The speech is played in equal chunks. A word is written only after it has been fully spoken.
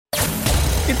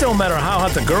It don't matter how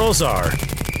hot the girls are.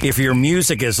 If your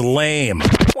music is lame,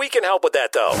 we can help with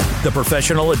that, though. The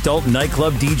Professional Adult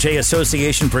Nightclub DJ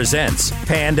Association presents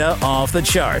Panda Off the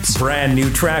Charts. Brand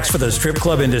new tracks for the strip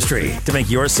club industry to make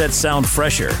your set sound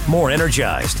fresher, more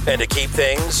energized, and to keep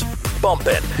things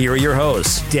bumping. Here are your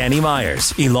hosts, Danny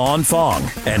Myers, Elon Fong,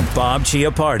 and Bob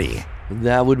Chiappardi.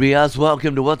 That would be us.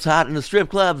 Welcome to What's Hot in the Strip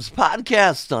Clubs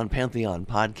podcast on Pantheon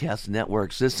Podcast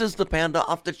Networks. This is the Panda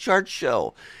Off the Charts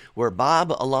show, where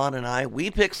Bob, Alon, and I,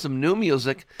 we pick some new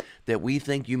music that we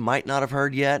think you might not have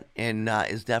heard yet and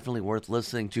is definitely worth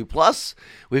listening to. Plus,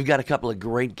 we've got a couple of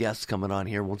great guests coming on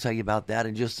here. We'll tell you about that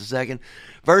in just a second.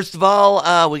 First of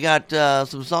all, we got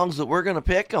some songs that we're going to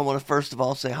pick. I want to first of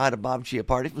all say hi to Bob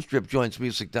Chiappardi from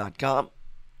StripJointsMusic.com.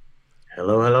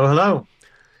 Hello, hello, hello.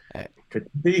 Good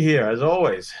to be here, as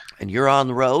always. And you're on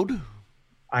the road?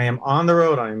 I am on the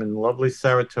road. I am in lovely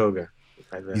Saratoga.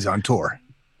 He's on tour.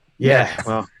 Yeah,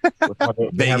 well,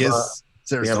 Vegas,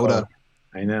 Sarasota.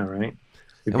 I know, right?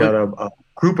 We've got a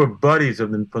group of buddies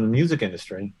from the music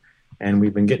industry, and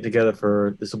we've been getting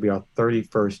together this will be our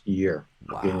 31st year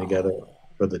getting together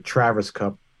for the Traverse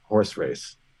Cup horse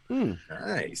race.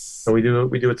 Nice. So we do a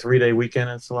 3-day weekend.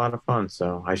 And it's a lot of fun.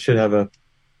 So I should have a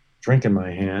drink in my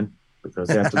hand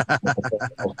because after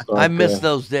I miss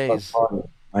those days.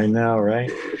 I know,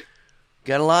 right?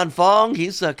 Got Alon Fong.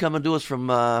 He's coming to us from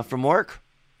work.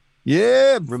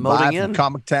 Yeah, remoting in from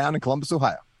Comic Town in Columbus,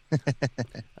 Ohio.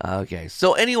 Okay,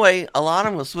 so anyway, Alon,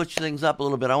 I'm going to switch things up a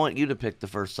little bit. I want you to pick the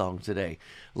first song today.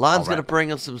 Alon's going to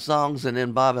bring us some songs, and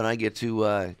then Bob and I get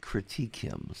to critique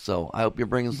him. So I hope you're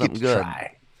bringing something good.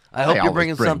 I hope you're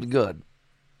bringing something good.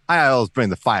 I always bring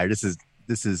the fire. This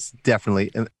is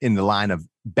definitely in the line of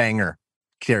banger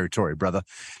territory, brother.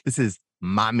 This is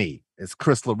Mommy. It's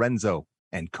Chris Lorenzo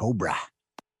and Cobra.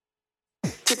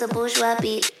 To the bourgeois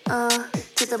beat,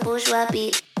 to the bourgeois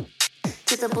beat,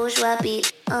 to the bourgeois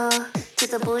beat, to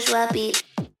the bourgeois beat,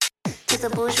 to the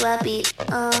bourgeois beat,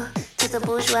 to the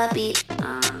bourgeois beat.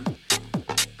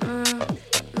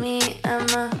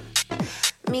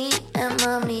 Me and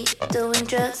mommy doing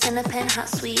drugs in a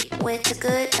penthouse suite. Way too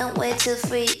good and way too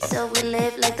free, so we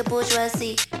live like the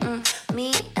bourgeoisie.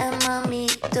 Me and mommy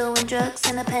doing drugs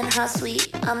in a penthouse suite.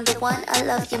 I'm the one, I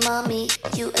love you, mommy.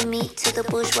 You and me to the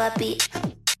bourgeois beat.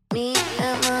 Me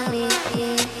and mommy,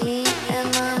 me and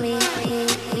mommy,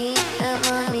 me and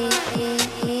mommy,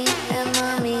 me and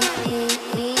mommy,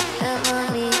 me and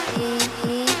mommy,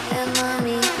 me and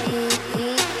mommy,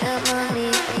 me and mommy.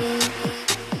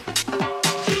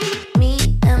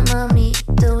 Me and mommy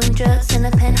doing drugs in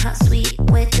a penthouse suite.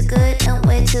 Way too good and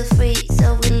way too free,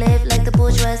 so we live like the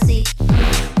bourgeoisie.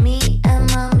 Me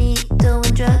and mommy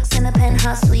doing drugs in a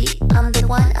penthouse suite. I'm the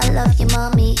one, I love you,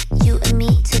 mommy. You and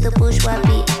me to the bourgeois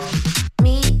beat.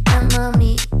 Me and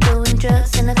mommy doing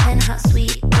drugs in a penthouse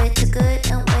suite. Way too good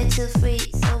and way too free,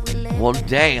 so we live. Well,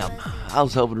 damn. I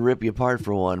was hoping to rip you apart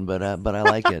for one, but I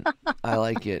like it. I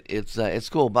like it. It's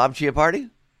cool. Bob Chiappardi?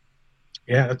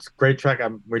 Yeah, that's a great track.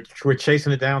 We're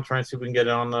chasing it down, trying to see if we can get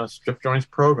it on the Strip Joints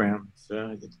program.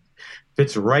 It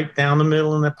fits right down the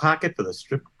middle in the pocket for the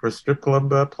strip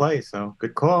club play. So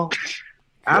good call.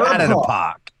 Out of the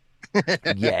park.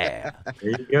 Yeah.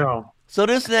 There you go. So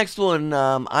this next one,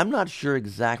 I'm not sure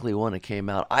exactly when it came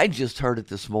out. I just heard it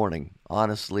this morning,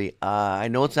 honestly. I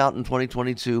know it's out in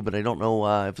 2022, but I don't know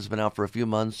if it's been out for a few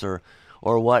months or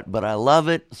what. But I love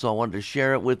it, so I wanted to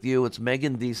share it with you. It's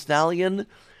Megan Thee Stallion.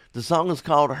 The song is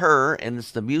called Her, and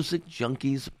it's the Music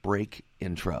Junkies Break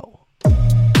intro.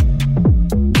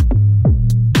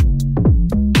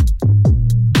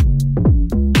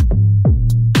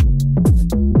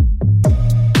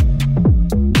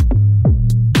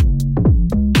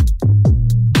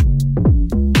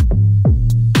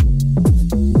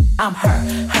 I'm her.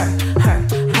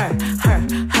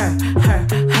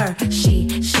 She.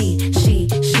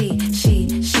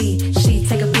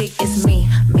 Take a pic, it's me.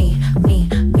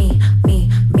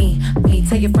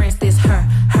 Tell your friends this her.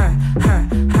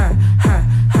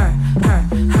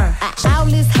 All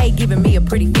this hate giving me a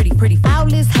pretty. All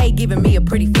this hate giving me a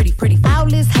pretty. All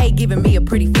this hate giving me a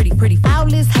pretty. All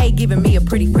this hate giving me a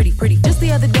pretty. Just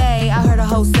the other day, I heard a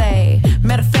hoe say,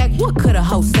 matter of fact, what could a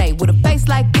hoe say? With a face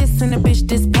like this and a bitch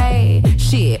this paid?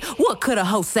 Shit, what could a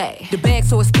hoe say? The bag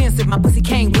so expensive, my pussy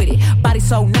came with it. Body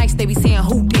so nice, they be saying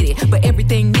who did it. But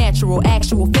everything natural,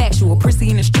 actual, factual. Prissy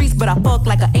in the streets, but I fuck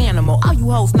like an animal. All you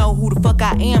hoes know who the fuck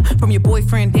I am. From your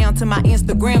boyfriend down to my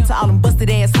Instagram, to all them busted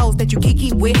ass hoes that you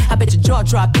kiki with. I bet your jaw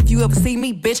drop if you ever see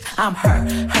me, bitch. I'm her.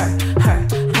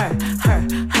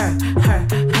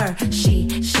 She.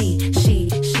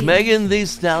 Megan Thee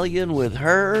Stallion with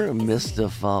Her,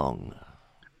 Mr. Fong.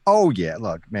 Oh, yeah.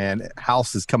 Look, man,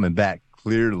 House is coming back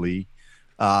clearly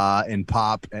in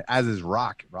pop, as is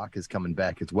rock. Rock is coming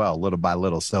back as well, little by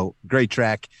little. So great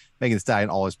track. Megan Thee Stallion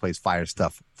always plays fire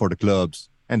stuff for the clubs,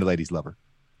 and the ladies love her.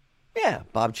 Yeah,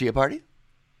 Bob Chiappardi.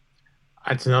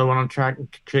 That's another one I'm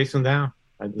chasing down.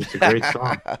 It's a great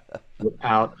song,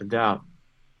 without a doubt.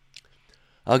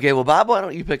 Okay, well, Bob, why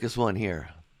don't you pick us one here?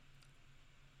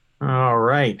 All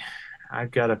right,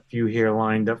 I've got a few here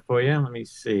lined up for you. Let me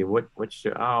see.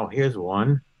 Here's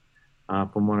one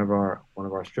from one of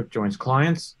our strip joints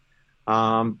clients.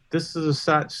 This is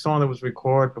a song that was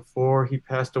recorded before he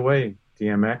passed away,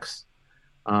 DMX.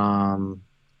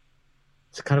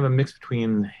 It's kind of a mix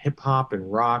between hip hop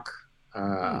and rock.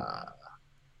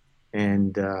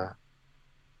 And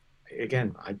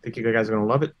again, I think you guys are going to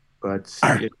love it, but see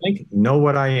what you think. Know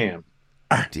What I Am.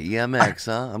 DMX,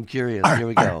 huh? I'm curious. Here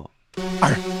we go.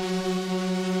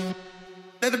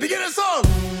 At the beginning of the song,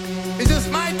 it's just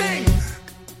my thing.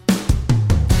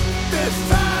 This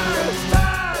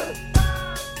time.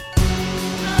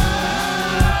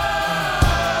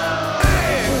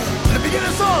 Hey, at the beginning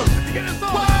of the song.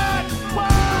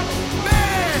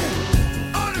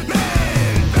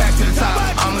 Back to the top,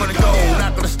 I'm gonna go,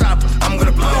 not gonna stop, I'm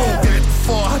gonna blow. Did it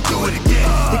before, I'll do it again.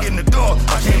 They get in the door,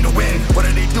 I came to win. What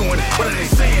are they doing? What are they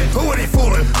saying? Who are they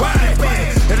fooling? Why are they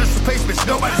playing? They're just replacements,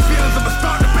 nobody's feelings. I'm a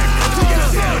starter back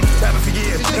there. Happened for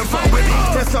years, never fall with me.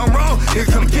 There's something wrong, here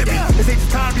come get me. This ain't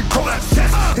the time to be pulled out the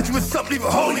chest. Hit you with something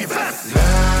even holy vest.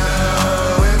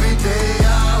 Now, every day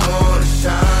I wanna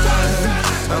shine.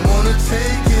 I wanna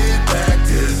take it back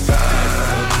this time.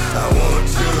 I want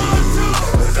to,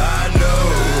 'cause I know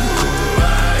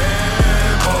I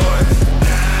am more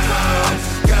now.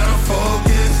 Gotta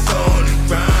focus on the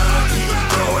ground. Keep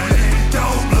going,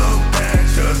 don't look back,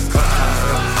 just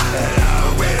climb. And I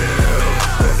will,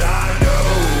 'cause I know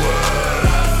what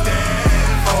I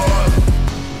stand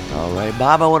for. All right,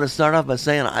 Bob, I want to start off by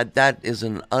saying that is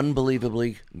an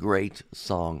unbelievably great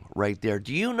song right there.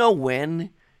 Do you know when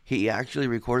he actually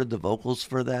recorded the vocals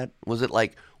for that? Was it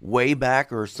like way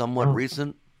back or somewhat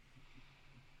recent?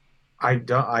 I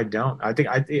don't. I think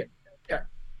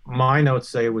my notes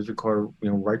say it was recorded,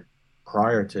 right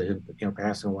prior to him,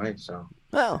 passing away. So.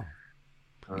 Well,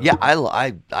 yeah,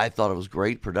 I thought it was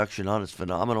great. Production on it's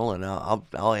phenomenal, and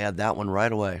I'll add that one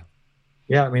right away.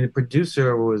 Yeah, I mean the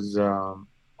producer was what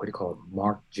do you call it?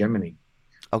 Mark Gemini.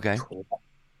 Okay.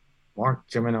 Mark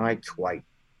Gemini Twite.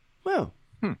 Well,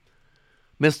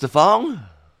 Mr. Fong.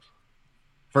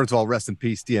 First of all, rest in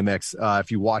peace, DMX.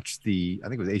 If you watch I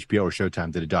think it was HBO or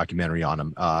Showtime did a documentary on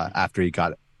him after he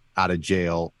got out of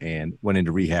jail and went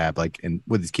into rehab, and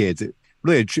with his kids.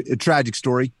 Really a tragic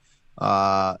story,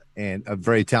 and a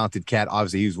very talented cat.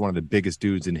 Obviously, he was one of the biggest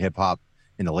dudes in hip hop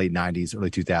in the late 90s, early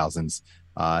 2000s.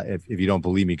 If you don't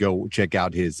believe me, go check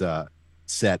out his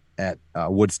set at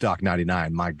Woodstock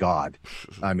 99. My God.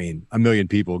 I mean, 1 million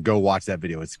people. Go watch that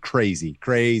video. It's crazy.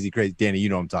 Danny, you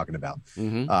know what I'm talking about.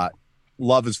 Mm-hmm.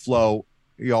 Love his flow.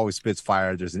 He always spits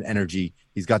fire. There's an energy.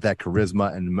 He's got that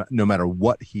charisma, and no matter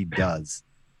what he does,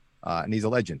 and he's a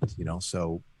legend,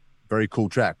 so very cool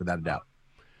track without a doubt.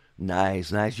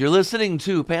 Nice. You're listening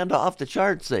to Panda Off the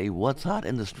Charts, a What's Hot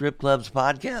in the Strip Clubs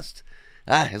podcast.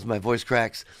 As my voice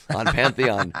cracks, on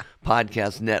Pantheon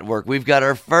Podcast Network. We've got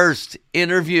our first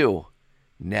interview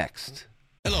next.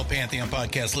 Hello, Pantheon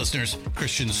Podcast listeners.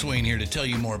 Christian Swain here to tell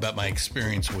you more about my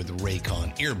experience with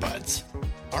Raycon earbuds.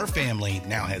 Our family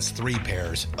now has 3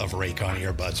 pairs of Raycon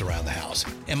earbuds around the house,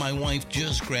 and my wife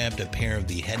just grabbed a pair of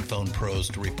the Headphone Pros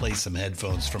to replace some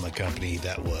headphones from a company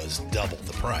that was double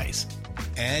the price.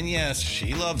 And yes,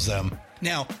 she loves them.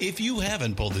 Now, if you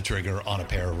haven't pulled the trigger on a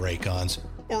pair of Raycons,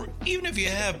 or even if you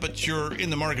have, but you're in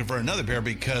the market for another pair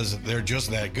because they're just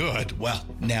that good, well,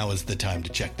 now is the time to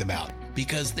check them out,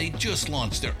 because they just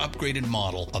launched their upgraded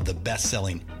model of the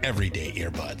best-selling everyday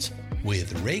earbuds.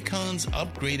 With Raycon's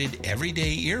upgraded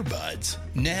everyday earbuds,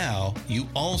 now you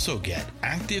also get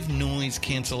active noise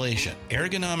cancellation,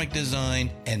 ergonomic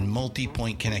design, and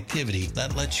multi-point connectivity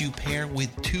that lets you pair with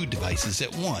 2 devices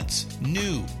at once.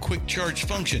 New quick charge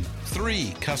function,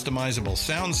 3 customizable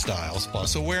sound styles,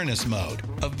 plus awareness mode.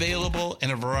 Available in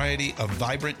a variety of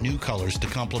vibrant new colors to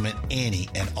complement any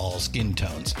and all skin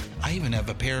tones. I even have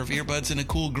a pair of earbuds in a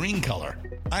cool green color.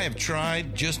 I have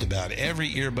tried just about every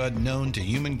earbud known to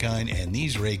humankind, and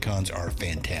these Raycons are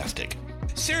fantastic.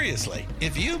 Seriously,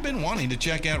 if you've been wanting to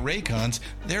check out Raycons,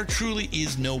 there truly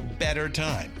is no better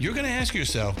time. You're going to ask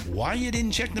yourself why you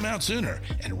didn't check them out sooner,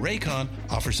 and Raycon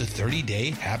offers a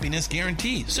 30-day happiness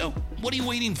guarantee. So what are you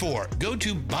waiting for? Go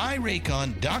to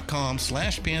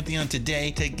buyraycon.com/Pantheon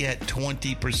today to get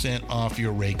 20% off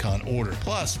your Raycon order,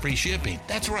 plus free shipping.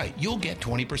 That's right, you'll get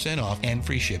 20% off and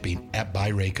free shipping at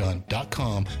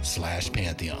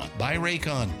buyraycon.com/Pantheon.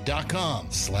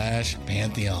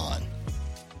 buyraycon.com/Pantheon.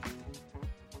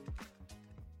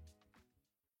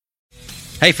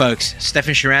 Hey folks,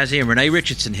 Stefan Shirazi and Renee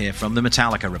Richardson here from the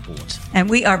Metallica Report. And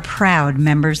we are proud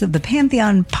members of the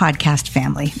Pantheon podcast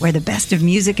family, where the best of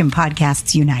music and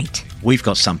podcasts unite. We've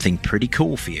got something pretty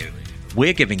cool for you.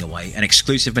 We're giving away an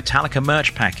exclusive Metallica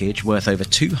merch package worth over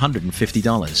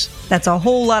 $250. That's a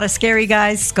whole lot of Scary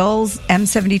Guys, Skulls,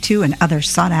 M72, and other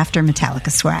sought-after Metallica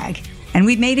swag. And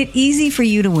we've made it easy for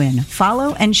you to win.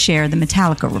 Follow and share the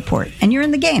Metallica Report, and you're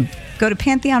in the game. Go to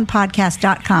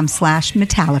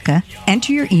pantheonpodcast.com/Metallica,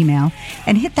 enter your email,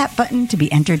 and hit that button to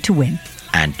be entered to win.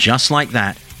 And just like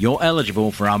that, you're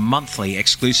eligible for our monthly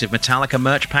exclusive Metallica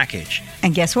merch package.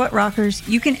 And guess what, rockers?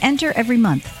 You can enter every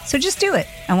month, so just do it.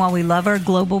 And while we love our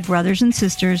global brothers and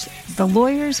sisters, the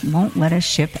lawyers won't let us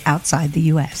ship outside the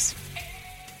U.S.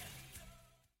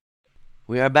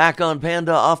 We are back on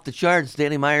Panda Off the Charts.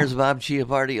 Danny Myers, Bob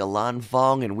Chiappardi, Alon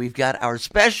Fong, and we've got our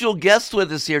special guest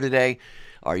with us here today.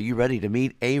 Are you ready to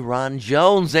meet AYRON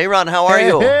Jones? AYRON, how are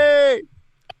you? Hey!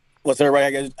 What's up,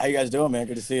 everybody? How you guys doing, man?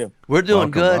 Good to see you. We're doing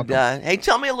good. Welcome. Hey,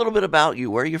 tell me a little bit about you.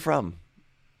 Where are you from?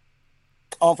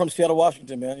 I'm from Seattle,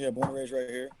 Washington, man. Yeah, born and raised right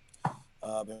here.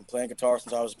 I've been playing guitar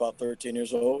since I was about 13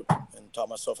 years old and taught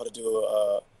myself how to do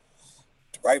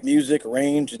write music,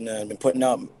 arrange, and been putting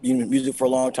out music for a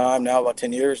long time now, about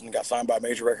 10 years, and got signed by a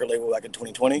major record label back in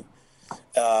 2020.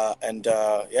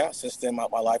 Since then,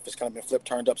 my life has kind of been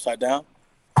turned upside down.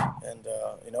 And,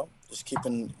 just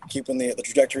keeping the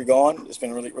trajectory going. It's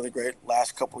been really, really great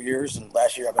last couple of years. And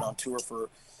last year I've been on tour for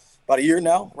about a year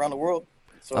now around the world.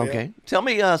 So, okay. Yeah. Tell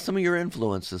me some of your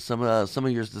influences, some of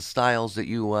the styles that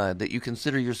you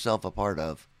consider yourself a part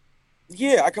of.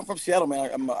 Yeah, I come from Seattle,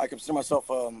 man. I consider myself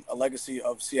a legacy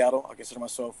of Seattle. I consider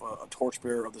myself a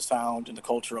torchbearer of the sound and the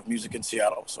culture of music in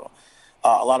Seattle. So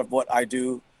a lot of what I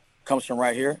do comes from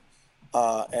right here.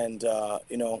 I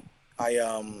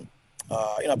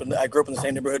grew up in the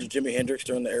same neighborhood as Jimi Hendrix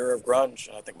during the era of grunge,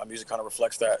 and I think my music kind of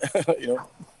reflects that.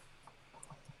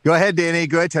 Go ahead, Danny.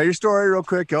 Go ahead. Tell your story real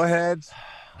quick. Go ahead.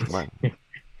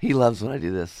 He loves when I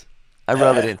do this. I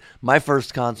rub it in. My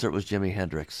first concert was Jimi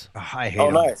Hendrix. I hate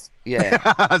him. Nice. Yeah.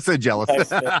 I'm so jealous. Nice.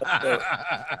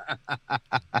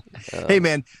 Hey,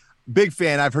 man. Big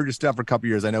fan. I've heard your stuff for a couple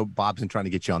years. I know Bob's been trying to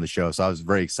get you on the show, so I was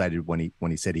very excited when he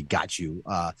said he got you.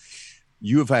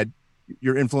 You have had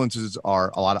your influences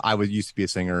are a lot of, I used to be a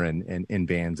singer and in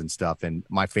bands and stuff. And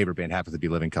my favorite band happens to be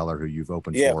Living Colour, who you've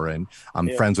opened for. And I'm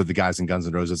friends with the guys in Guns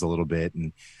N' Roses a little bit.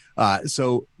 And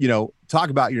talk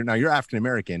about you're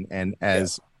African-American. And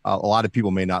as a lot of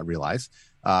people may not realize,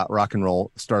 rock and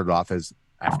roll started off as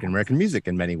African-American music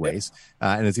in many ways,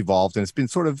 and it's evolved, and it's been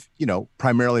sort of,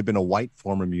 primarily been a white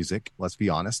form of music, let's be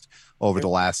honest, over the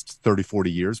last 30,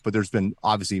 40 years. But there's been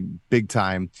obviously big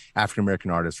time African-American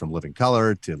artists from Living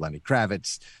Colour to Lenny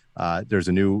Kravitz. There's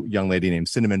a new young lady named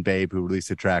Cinnamon Babe who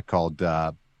released a track called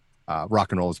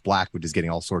Rock and Roll is Black, which is getting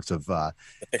all sorts of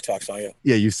TikTok song.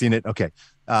 Yeah, you've seen it. Okay.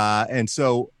 And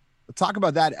so talk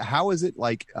about that. How is it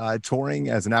like touring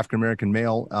as an African-American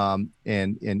male?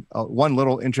 And one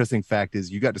little interesting fact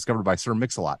is you got discovered by Sir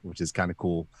Mix-a-Lot, which is kind of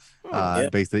cool,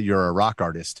 based that you're a rock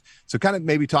artist. So kind of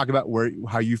maybe talk about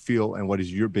how you feel and what has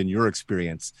been your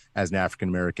experience as an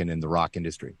African-American in the rock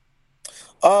industry.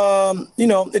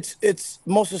 It's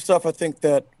most of the stuff I think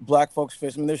that black folks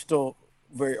face. I mean, there's still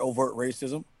very overt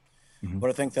racism. Mm-hmm.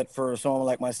 But I think that for someone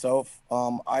like myself,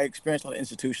 I experienced a lot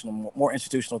of more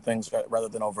institutional things rather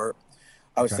than overt.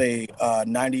 I would say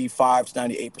 95 to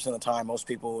 98% of the time, most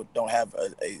people don't have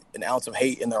an ounce of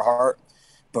hate in their heart,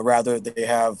 but rather they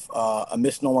have a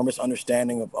misnomer,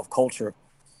 misunderstanding of culture.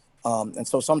 And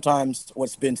so sometimes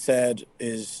what's been said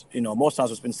is, most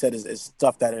times what's been said is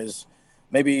stuff that is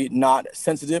maybe not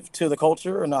sensitive to the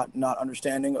culture or not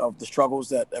understanding of the struggles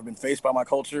that have been faced by my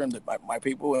culture and my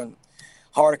people and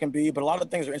how hard it can be. But a lot of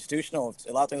things are institutional.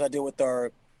 A lot of things I deal with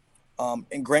are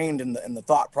ingrained in the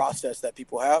thought process that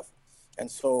people have. And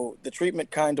so the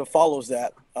treatment kind of follows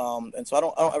that. And so I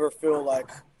don't ever feel like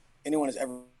anyone has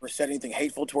ever said anything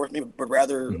hateful towards me, but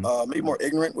rather maybe more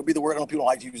ignorant would be the word. I know people don't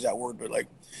like to use that word, but like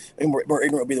maybe more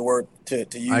ignorant would be the word to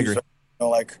use. I agree. So,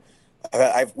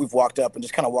 we've walked up and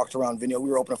just kind of walked around Vineyard. We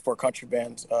were opening for a country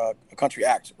band, a country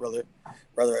act rather,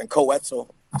 and Coetzel,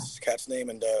 this is the cat's name,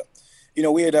 and we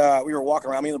were walking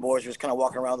around. Me and the boys were just kind of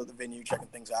walking around the venue, checking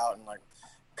things out, and like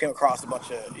came across a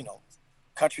bunch of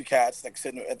country cats like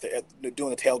sitting doing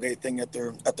the tailgate thing at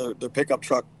their pickup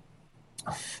truck.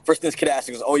 First thing this kid asked,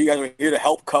 he goes, "Oh, you guys are here to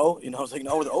help Co?" I was like,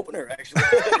 "No, we're the opener, actually."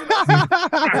 Things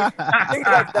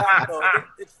like that.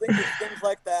 It's things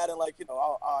like that, and like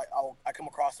I come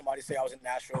across somebody, say I was in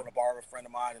Nashville in a bar with a friend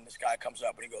of mine, and this guy comes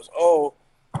up and he goes, "Oh,"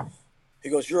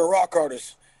 "You're a rock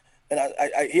artist," and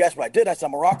he asked what I did. I said,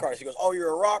 "I'm a rock artist." He goes, "Oh,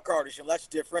 you're a rock artist. That's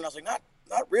different." I was like, "Not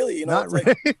really."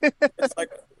 It's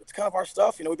like it's kind of our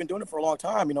stuff. We've been doing it for a long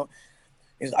time.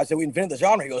 I said, "We invented the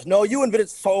genre." He goes, "No, you invented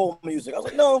soul music." I was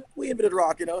like, "No, we invented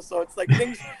rock." So it's like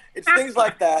things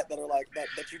like that are like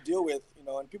that you deal with.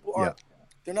 And people aren't.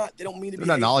 They don't mean to be. They're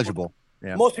not knowledgeable.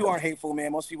 Yeah. Most people aren't hateful,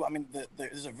 man. Most people. I mean,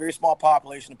 there's a very small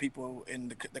population of people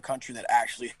in the country that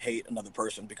actually hate another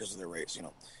person because of their race.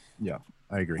 Yeah,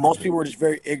 I agree. Most people are just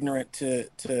very ignorant to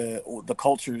the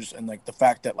cultures and like the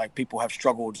fact that like people have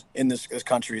struggled in this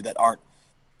country that aren't.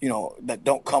 That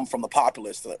don't come from the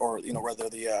populace or, rather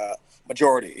the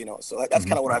majority, So that's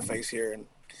kind of what I face here. And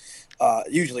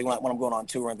usually when I'm going on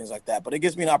tour and things like that. But it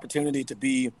gives me an opportunity to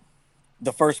be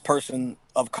the first person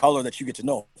of color that you get to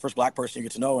know, first Black person you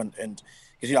get to know, and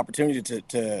gives you an opportunity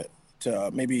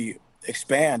to maybe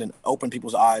expand and open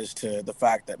people's eyes to the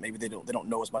fact that maybe they don't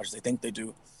know as much as they think they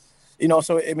do.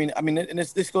 So I mean, and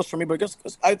this goes for me, but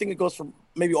I think it goes for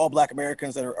maybe all Black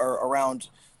Americans that are around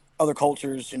other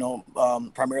cultures,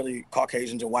 primarily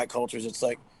Caucasians and white cultures. It's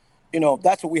like,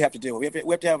 that's what we have to do. We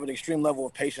have to have an extreme level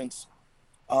of patience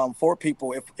for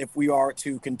people if we are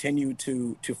to continue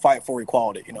to fight for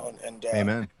equality, and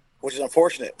Amen. Which is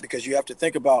unfortunate because you have to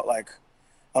think about like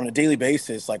on a daily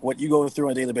basis, like what you go through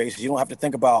on a daily basis. You don't have to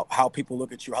think about how people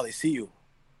look at you, how they see you.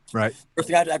 Right. First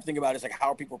thing I have to think about is like,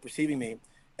 how are people perceiving me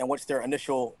and what's their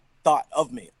initial thought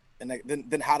of me? And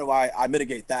then how do I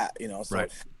mitigate that? So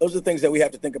right. Those are the things that we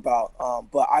have to think about.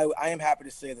 But I am happy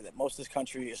to say that most of this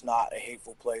country is not a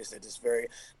hateful place. It's just very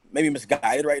maybe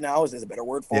misguided right now is a better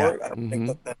word for it. I don't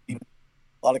think that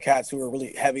a lot of cats who are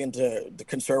really heavy into the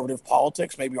conservative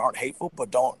politics maybe aren't hateful,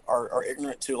 but are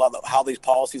ignorant to a lot of how these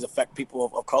policies affect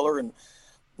people of color and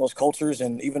most cultures.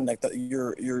 And even like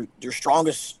your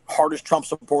strongest, hardest Trump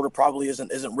supporter probably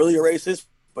isn't really a racist,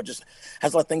 but just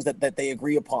has a lot of things that they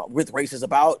agree upon with races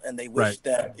about, and they wish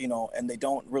that, and they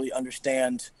don't really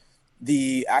understand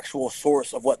the actual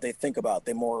source of what they think about.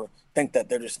 They more think that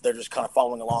they're just kind of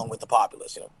following along with the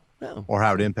populace, or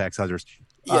how it impacts others.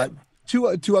 Yeah. Two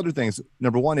other things.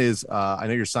 Number one is I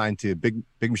know you're signed to Big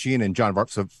Machine and John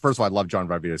So first of all, I love John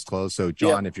Varvatos' clothes. So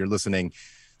John, if you're listening,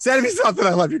 send me something.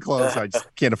 I love your clothes. I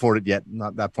just can't afford it yet.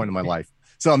 Not that point in my life.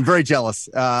 So I'm very jealous.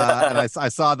 And I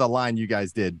saw the line you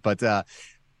guys did, but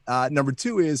number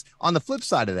two is on the flip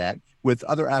side of that, with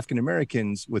other African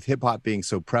Americans, with hip hop being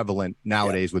so prevalent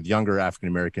nowadays with younger African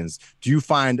Americans, do you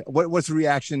find what's the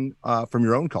reaction from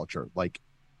your own culture? Like,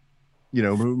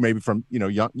 maybe from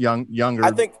younger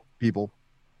people.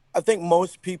 I think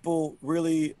most people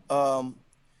really, the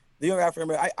younger African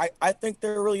American, I think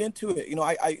they're really into it.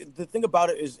 The thing about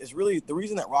it is really the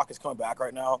reason that rock is coming back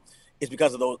right now is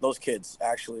because of those kids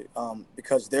actually,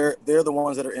 because they're the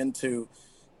ones that are into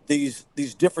these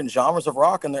different genres of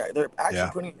rock, and they're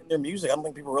actually putting it in their music. I don't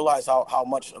think people realize how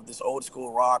much of this old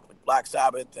school rock, like Black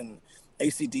Sabbath and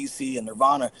AC/DC and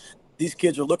Nirvana, these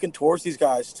kids are looking towards these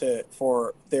guys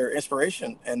for their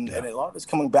inspiration, and a lot of it's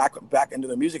coming back into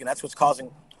their music, and that's what's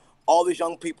causing all these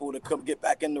young people to get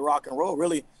back into rock and roll,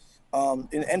 really.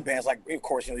 In bands like, of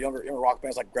course, younger rock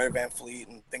bands like Greta Van Fleet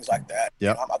and things like that.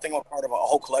 Yeah, I think I'm part of a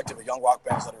whole collective of young rock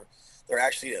bands they're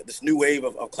actually this new wave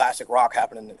of classic rock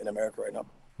happening in America right now.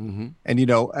 Mm-hmm. And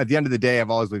at the end of the day, I've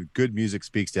always believed good music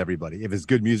speaks to everybody. If it's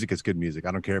good music, it's good music.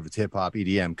 I don't care if it's hip hop,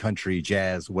 EDM, country,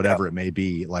 jazz, whatever it may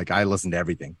be. Like, I listen to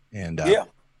everything. And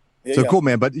cool,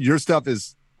 man. But your stuff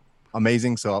is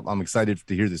amazing, so I'm excited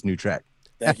to hear this new track.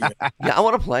 Thank you. Yeah, I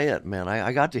want to play it, man.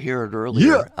 I got to hear it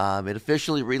earlier. It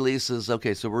officially releases.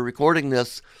 Okay, so we're recording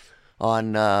this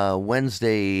on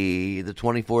Wednesday, the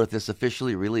 24th. This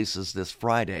officially releases this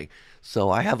Friday.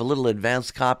 So I have a little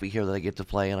advanced copy here that I get to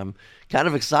play, and I'm kind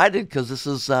of excited because this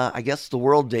is, I guess, the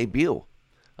world debut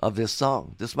of this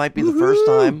song. This might be the first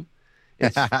time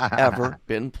it's ever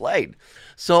been played.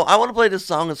 So I want to play this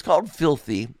song. It's called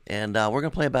Filthy, and we're going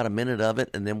to play about a minute of it,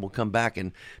 and then we'll come back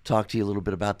and talk to you a little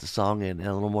bit about the song and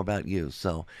a little more about you.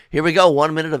 So here we go.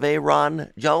 1 minute of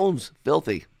AYRON Jones,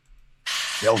 Filthy.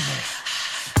 Filthy.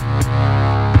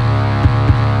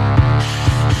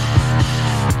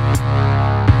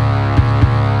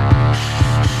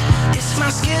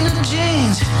 Skin and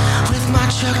jeans with my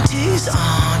Chuck T's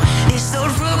on. It's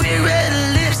those ruby red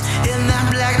lips in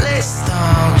that black lace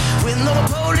thong with Even though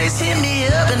the police hit me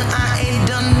up and I ain't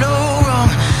done no wrong.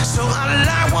 So I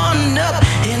light one up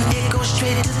and it goes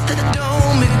straight to the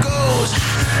dome. It goes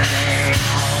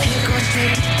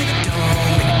straight to the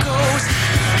dome.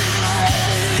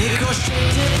 It goes straight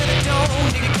to the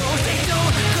dome. It goes. They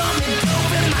don't call me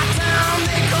dope in my town.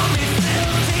 They call me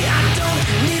filthy. I don't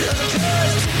need a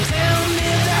judge to tell me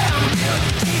that I'm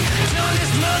guilty. Turn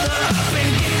this mother up and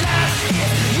get loud.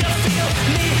 If you feel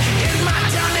me in my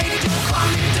town, they don't call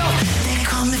me dope. They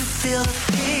call me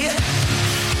filthy.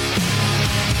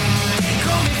 They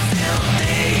call me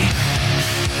filthy.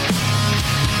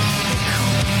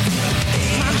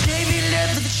 My JV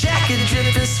leather jacket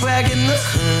dripping swag in the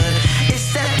hood.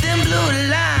 It's that thin blue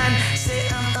line. Say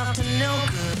I'm up to no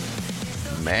good.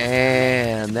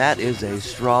 Man, that is a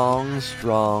strong,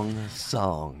 strong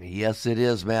song. Yes, it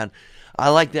is, man. I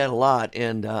like that a lot.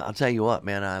 And I'll tell you what,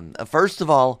 man. First of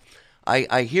all,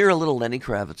 I hear a little Lenny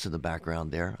Kravitz in the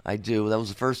background there. I do. That was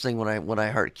the first thing when I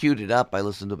heard queued it up. I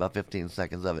listened to about 15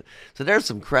 seconds of it. So there's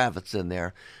some Kravitz in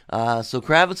there. So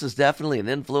Kravitz is definitely an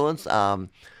influence.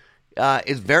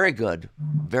 It's very good.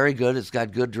 Very good. It's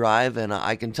got good drive. And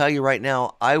I can tell you right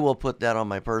now, I will put that on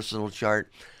my personal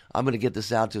chart. I'm going to get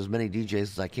this out to as many DJs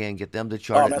as I can, get them to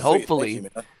chart it. Hopefully,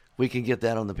 we can get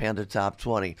that on the Panda Top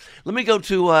 20. Let me go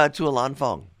to Alon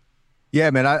Fong.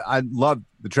 Yeah, man, I love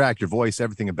the track, your voice,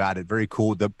 everything about it. Very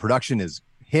cool. The production is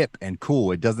hip and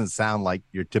cool. It doesn't sound like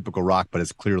your typical rock, but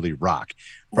it's clearly rock.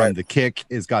 From the kick,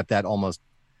 it's got that almost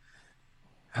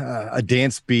a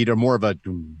dance beat, or more of a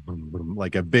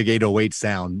like a big 808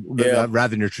 sound, rather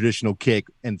than your traditional kick.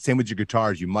 And same with your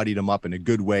guitars, you muddied them up in a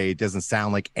good way. It doesn't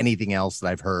sound like anything else that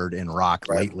I've heard in rock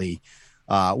lately,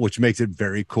 which makes it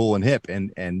very cool and hip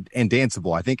and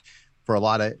danceable. I think for a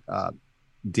lot of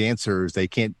dancers,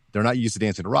 they're not used to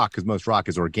dancing to rock because most rock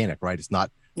is organic, right? It's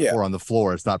not or on the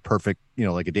floor. It's not perfect,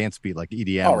 like a dance beat, like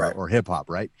EDM or hip hop,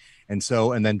 right? And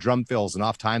then drum fills and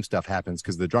off time stuff happens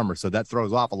because of the drummer. So that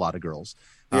throws off a lot of girls.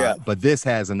 But this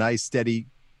has a nice, steady,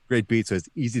 great beat. So it's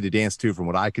easy to dance to from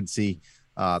what I can see.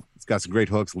 It's got some great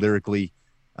hooks lyrically.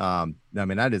 I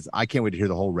mean, I can't wait to hear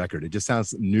the whole record. It just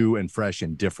sounds new and fresh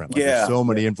and different. Like there's so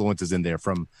many influences in there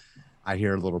I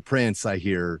hear Little Prince. I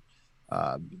hear,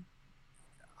 I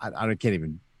can't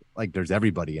even, like, there's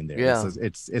everybody in there. Yeah.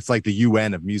 It's like the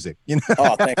UN of music,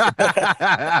 Oh, thank you.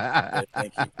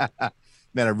 Thank you.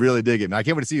 Man, I really dig it. And I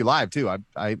can't wait to see you live too.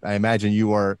 I imagine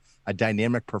you are a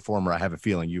dynamic performer. I have a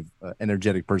feeling you've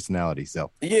energetic personality.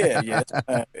 So yeah.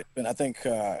 It's been, I think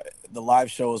the live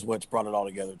show is what's brought it all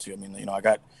together too. I mean, I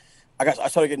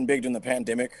started getting big during the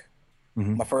pandemic.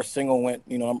 Mm-hmm. My first single went,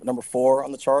 number 4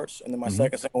 on the charts, and then my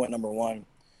second single went number 1.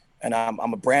 And I'm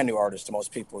a brand new artist to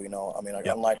most people, I mean,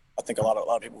 unlike I think a lot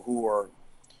of people who were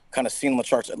kind of seen on the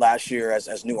charts last year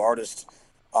as new artists.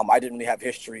 I didn't really have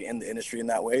history in the industry in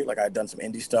that way. Like, I had done some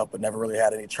indie stuff, but never really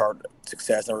had any chart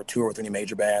success, never toured with any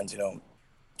major bands,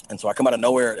 And so I come out of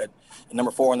nowhere at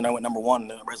number 4, and then I went number 1,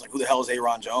 and everybody's like, who the hell is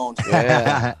AYRON Jones?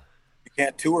 Yeah. You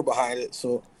can't tour behind it.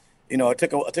 So, it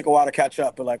took a while to catch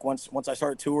up. But, like, once I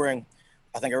started touring,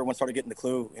 I think everyone started getting the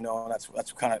clue, and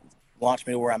that's kind of launched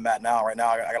me to where I'm at now. Right now,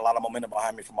 I got a lot of momentum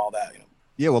behind me from all that,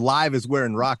 Yeah, well, live is where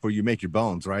in rock where you make your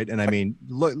bones, right? And I mean,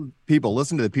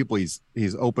 listen to the people he's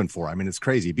open for. I mean, it's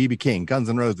crazy. B.B. King, Guns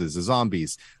N' Roses, The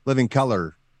Zombies, Living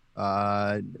Colour.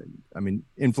 Played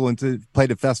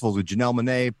at festivals with Janelle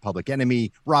Monáe, Public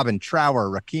Enemy, Robin Trower,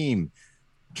 Rakim,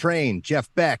 Train,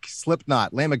 Jeff Beck,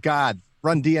 Slipknot, Lamb of God,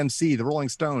 Run DMC, The Rolling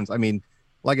Stones. I mean,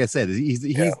 like I said, he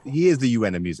is the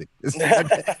UN of music.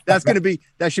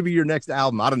 That should be your next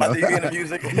album. I don't know. The UN of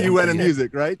music. UN of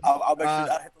music, right? I'll make sure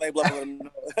I hit the label up with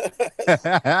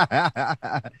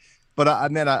them. But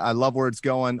I love where it's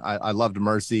going. I loved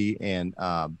Mercy, and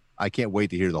I can't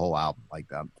wait to hear the whole album. Like,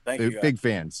 big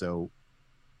fan. So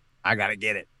I gotta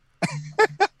get it.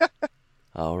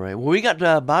 All right. Well, we got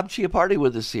Bob Chiappardi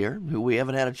with us here, who we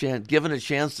haven't had given a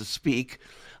chance to speak.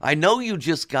 I know you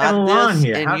just got this,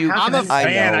 here. and I'm a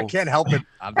fan. I can't help it.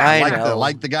 I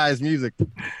like the guy's music.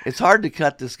 It's hard to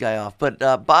cut this guy off, but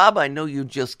Bob, I know you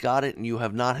just got it, and you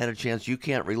have not had a chance. You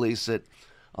can't release it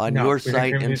on your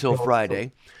site until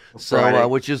Friday. So,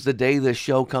 which is the day this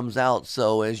show comes out.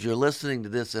 So as you're listening to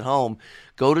this at home,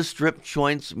 go to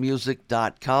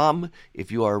stripjointsmusic.com.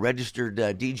 If you are a registered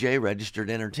DJ, registered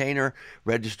entertainer,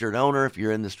 registered owner, if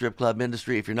you're in the strip club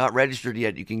industry, if you're not registered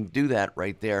yet, you can do that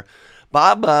right there.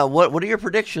 Bob, what are your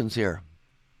predictions here?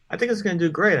 I think it's going to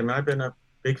do great. I mean, I've been a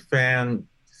big fan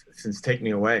since Take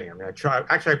Me Away. I mean, I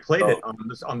played it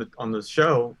on the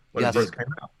show when it first came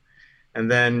out.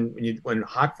 And then when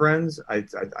Hot Friends, I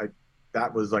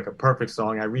that was like a perfect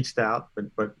song. I reached out, but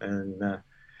the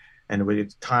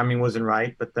timing wasn't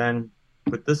right. But then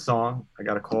with this song, I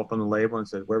got a call from the label and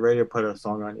said, we're ready to put a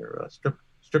song on your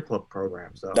strip club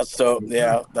program. So that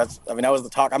was the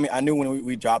talk. I mean, I knew when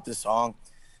we dropped this song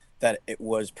that it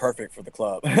was perfect for the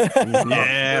club.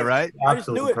 Yeah, right.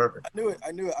 Absolutely perfect.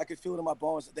 I knew it. I could feel it in my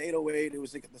bones. The 808, it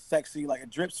was like the sexy, like it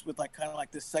drips with like kind of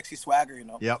like this sexy swagger, you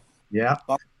know. Yep. Yeah.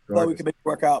 Glad we could make it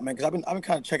work out, man. Because I've been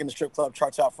kind of checking the strip club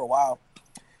charts out for a while,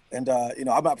 and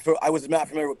I was not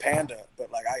familiar with Panda,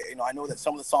 but like I know that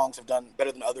some of the songs have done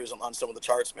better than others on some of the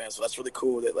charts, man. So that's really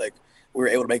cool that like we were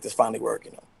able to make this finally work,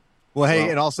 you know. Well, hey,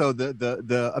 and also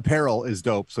the apparel is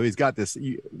dope. So he's got this,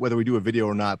 whether we do a video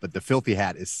or not, but the filthy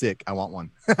hat is sick. I want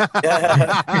one.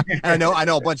 I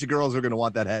know a bunch of girls are going to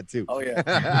want that hat too. Oh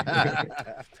yeah.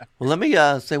 Well, let me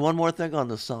say one more thing on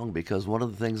the song, because one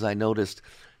of the things I noticed,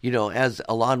 you know, as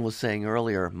Alon was saying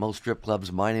earlier, most strip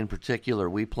clubs, mine in particular,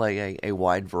 we play a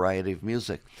wide variety of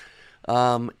music.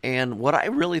 And what I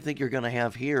really think you're going to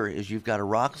have here is you've got a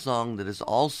rock song that is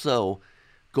also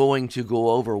going to go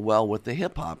over well with the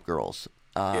hip hop girls.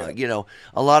 You know,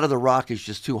 a lot of the rock is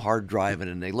just too hard driving,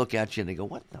 and they look at you and they go,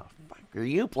 "What the fuck are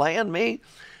you playing me?"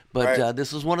 But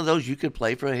this is one of those you could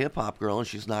play for a hip hop girl, and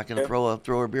she's not going to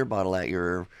throw her beer bottle at you,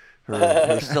 or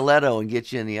her stiletto and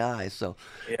get you in the eye. So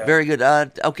very good.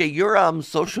 Okay, your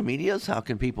social medias. How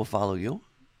can people follow you?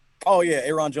 Oh yeah,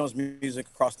 AYRON Jones Music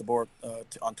across the board,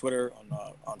 on Twitter,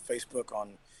 on Facebook,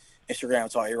 on Instagram.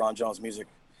 It's all AYRON Jones Music.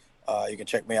 You can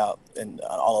check me out and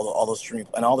all the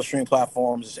streaming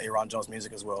platforms. Is AYRON Jones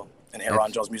Music as well, and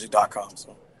AYRONJonesMusic.com.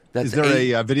 So, is there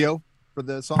a video for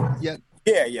the song yet?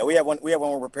 Yeah, we have one.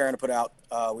 We're preparing to put out.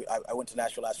 I went to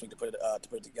Nashville last week to put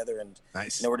it together, and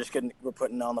nice. You know, we're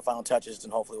putting on the final touches,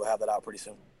 and hopefully we'll have that out pretty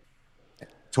soon.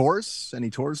 Tours? Any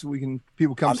tours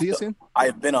people come see us in?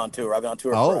 I've been on tour. I've been on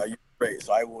tour for great.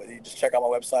 So you just check out my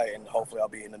website, and hopefully I'll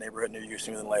be in the neighborhood near you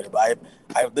sooner than later. But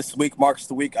I this week marks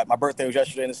the week. My birthday was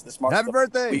yesterday, and this marks Happy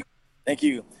birthday! Week. Thank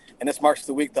you. And this marks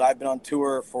the week that I've been on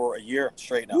tour for a year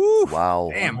straight now. Ooh,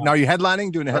 wow! Damn. Now, are you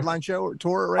headlining, doing a headline show or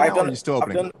tour right now? Or are you still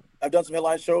opening? I've done some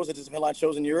headline shows. I did some headline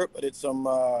shows in Europe. I did some.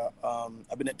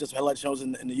 I've been at some headline shows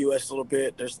in the U.S. a little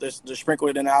bit. There's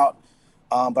sprinkled in and out.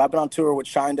 But I've been on tour with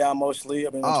Shinedown mostly.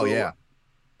 I've been on tour.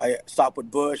 I stopped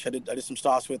with Bush. I did some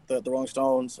stops with the Rolling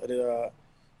Stones. I did.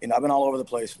 I've been all over the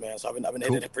place, man. So I've been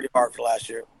hitting it pretty hard for last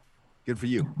year. Good for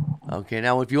you. Okay,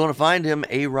 now if you want to find him,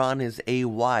 AYRON is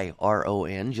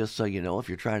AYRON, just so you know, if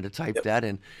you're trying to type that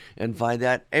and find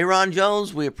that. AYRON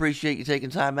Jones, we appreciate you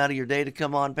taking time out of your day to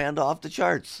come on Panda Off the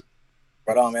Charts.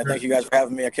 Right on, man. Thank you guys for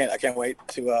having me. I can't wait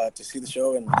to see the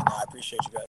show, and I appreciate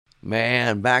you guys.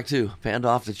 Man, back to Panda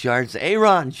Off the Charts.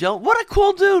 AYRON Jones, what a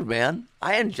cool dude, man.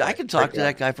 I could talk to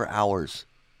that guy for hours.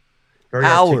 Very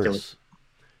hours. Articulate.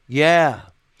 Yeah.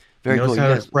 Very cool. He knows how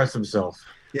to express himself.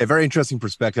 Yeah, very interesting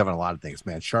perspective on a lot of things,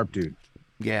 man. Sharp dude.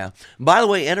 Yeah. By the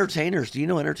way, entertainers, do you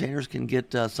know entertainers can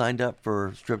get signed up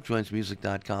for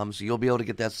stripjointsmusic.com, so you'll be able to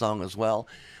get that song as well.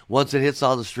 Once it hits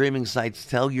all the streaming sites,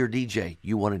 tell your DJ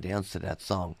you want to dance to that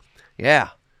song. Yeah.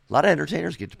 A lot of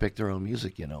entertainers get to pick their own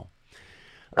music, you know.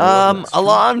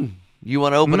 Alon, you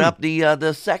want to open up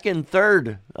the second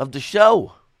third of the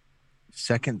show?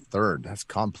 Second third. That's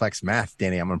complex math,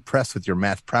 Danny. I'm impressed with your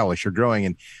math prowess. You're growing,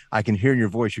 and I can hear in your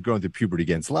voice you're going through puberty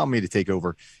again. So allow me to take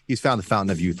over. He's found the fountain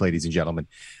of youth, ladies and gentlemen.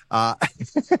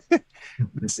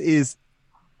 This is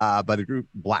by the group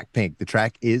Blackpink. The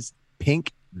track is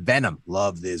Pink Venom.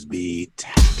 Love this beat.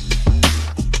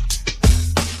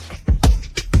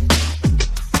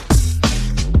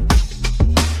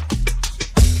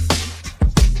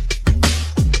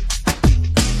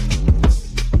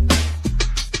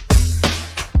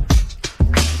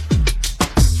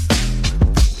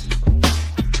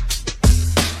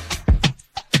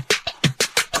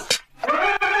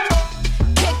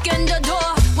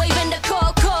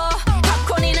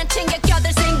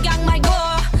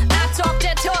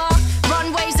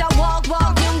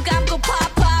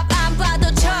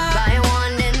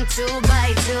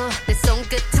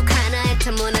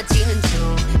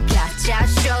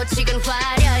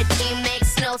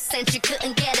 You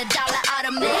couldn't get $1 out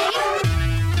of me.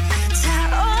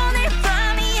 자 오늘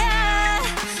밤이야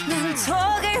난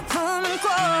독을 품은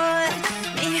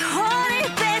꽃네 혼을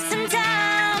뺏은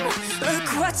다음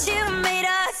Look what you made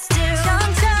us do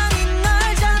천천히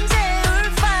널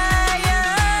잠재울 fire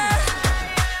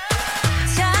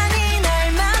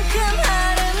잔인할 만큼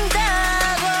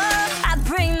아름다워 I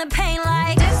bring the pain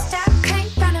like This that pink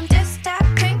venom, this that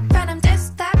pink venom, this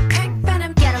that pink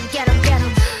venom Get 'em, get 'em, get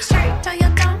 'em Straight till you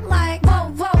don't like Whoa,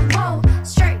 whoa, whoa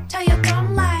Straight till you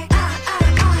don't like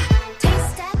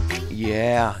Taste that pink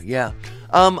Yeah.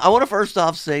 I want to first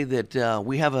off say that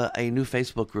we have a new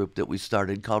Facebook group that we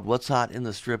started called What's Hot in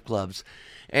the Strip Clubs.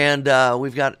 And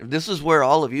we've got, this is where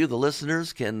all of you, the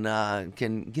listeners, can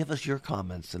give us your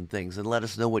comments and things and let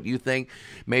us know what you think.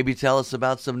 Maybe tell us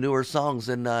about some newer songs.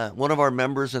 And one of our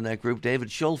members in that group,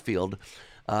 David Schofield,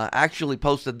 actually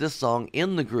posted this song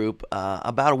in the group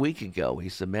about a week ago. He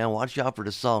said, man, watch out for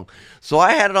this song. So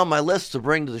I had it on my list to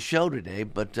bring to the show today,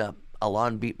 but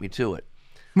Alon beat me to it.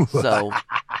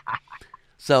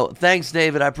 So thanks,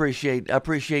 David. I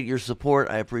appreciate your support.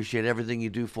 I appreciate everything you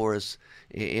do for us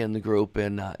in the group.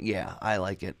 And yeah, I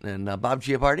like it. And Bob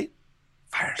Giapardi?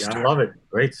 Yeah, I love it.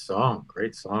 Great song.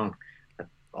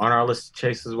 On our list to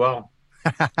chase as well.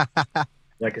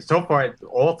 Like so far,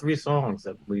 all three songs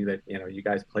that you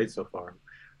guys played so far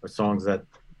are songs that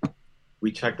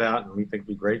we checked out and we think would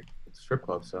be great at the strip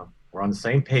club. So we're on the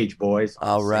same page, boys.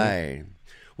 All right.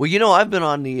 Well, I've been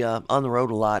on the road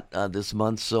a lot this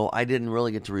month, so I didn't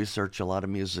really get to research a lot of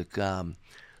music.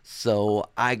 So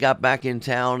I got back in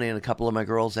town, and a couple of my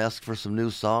girls asked for some new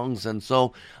songs, and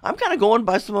so I'm kind of going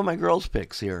by some of my girls'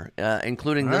 picks here,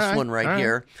 including this one right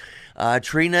here,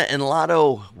 Trina and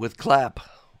Lotto with Clap.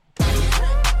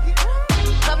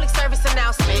 Public service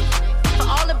announcement for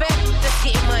all the best that's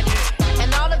getting money,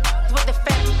 and all the with the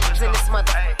facts in this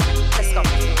mother. Let's go.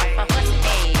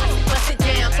 Bust it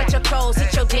down, touch your toes,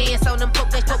 hit your dance on them,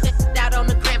 poke that out on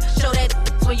the gram, show that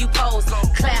when you pose.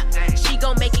 Clap, she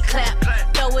gon' make it clap.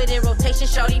 Throw it in rotation,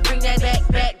 shorty, bring that back,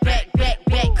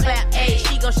 clap. Ayy,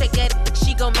 she gon' shake that,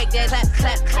 she gon' make that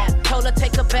clap. Told her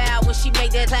take a bow when she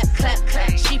made that clap.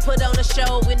 She put on a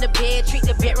show in the bed, treat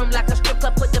the bedroom like a strip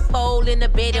club, put the pole in the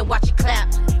bed and watch it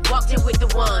clap. Walked in with the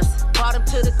ones, brought them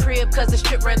to the crib cause the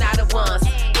strip ran out of ones.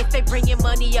 If they bringin'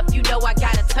 money up, you know I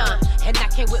got a ton. And I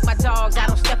came with my dogs, I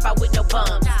don't step out with no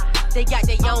bums. They got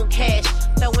their own cash,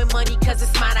 throwing money cause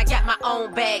it's mine, I got my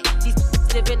own bag. These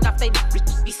living off they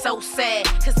be so sad,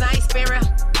 cause I ain't sparing.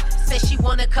 Said she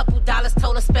want a couple dollars,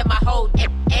 told her spend my whole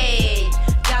day.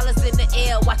 Dollars in the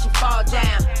air, watch it fall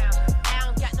down.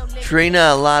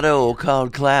 Trina Lotto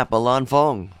called Clap, Alon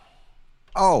Fong.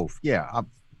 Oh, yeah,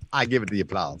 I give it the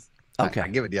applause. Okay. I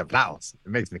give it the applause. It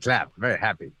makes me clap. I'm very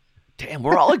happy. Damn,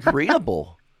 we're all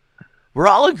agreeable. We're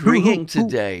all agreeing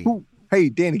today. Hey,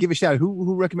 Danny, give a shout out.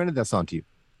 Who recommended that song to you? Do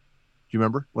you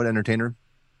remember what entertainer?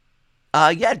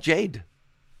 Yeah, Jade.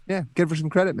 Yeah, give her some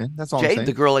credit, man. That's all Jade, I'm saying.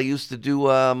 the girl I used to do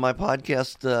my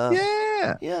podcast.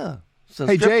 Yeah. So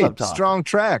hey, Strip Jade, Club Talk. strong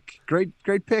track.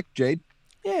 Great pick, Jade.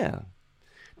 Yeah.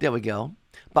 There we go.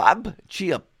 Bob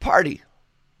Giapardi.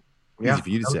 Yeah, easy for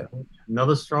you to say.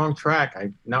 Another strong track.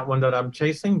 Not one that I'm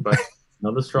chasing, but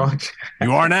another strong track.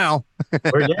 You are now.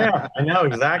 Yeah, I know,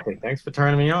 exactly. Thanks for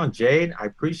turning me on, Jade. I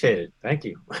appreciate it. Thank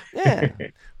you. Yeah.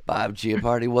 Bob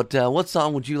Giapardi, what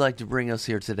song would you like to bring us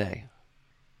here today?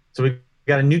 So we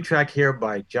got a new track here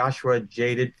by Joshua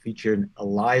Jaded featuring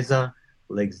Eliza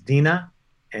Legsdina,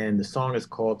 and the song is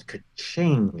called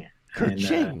Ka-Ching.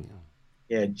 Ka-Ching.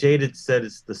 Yeah, Jaded said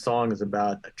the song is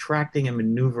about attracting and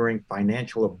maneuvering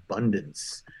financial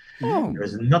abundance. Oh.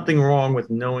 There's nothing wrong with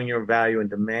knowing your value and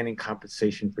demanding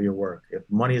compensation for your work. If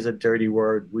money is a dirty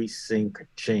word, we sing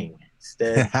ka-ching.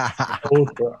 Instead, go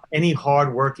for any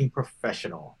hardworking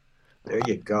professional. There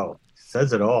you go.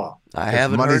 Says it all.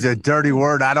 If money's a dirty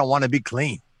word, I don't want to be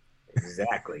clean.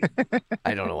 Exactly.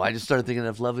 I don't know. I just started thinking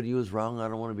if loving you is wrong, I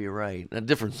don't want to be right. A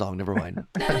different song. Never mind.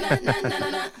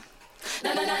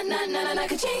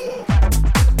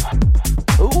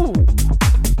 Ooh.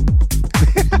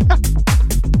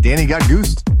 Danny got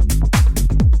goosed.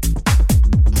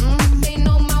 They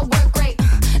know my work rate.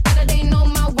 They know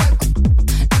my work.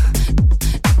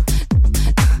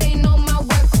 They know my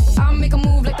work. I'll make a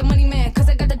move like the money man, cause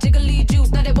I got the jiggly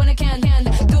juice. Now they wanna can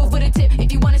do it with a tip.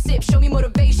 If you wanna sip, show me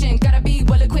motivation. Gotta be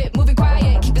well equipped, moving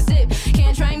quiet, keep a sip.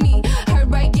 Can't try me, heard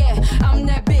right, yeah. I'm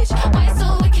that bitch. Why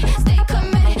so wicked? Stay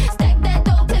committed. Stack that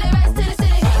dope till it rise to the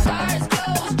city. Bars,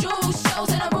 clothes, jewels,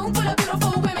 shows in a room full of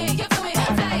beautiful women. You feel me?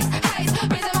 Flights, heights,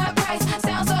 raising my price.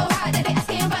 Sound so hot that they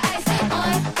asking for ice. On my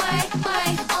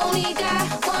mind, only got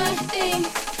one thing.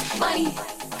 Money,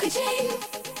 ka-ching.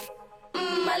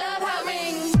 I love how it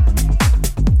rings.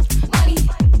 Money,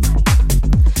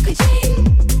 ka-ching.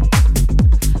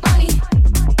 Money,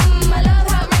 I love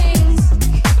how it rings.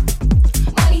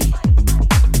 Money,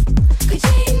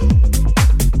 ka-ching.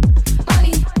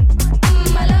 Money,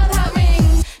 I love how it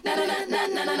rings. Na na na na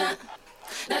na na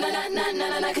na na na na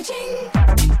na na ka-ching.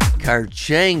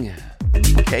 Ka-ching.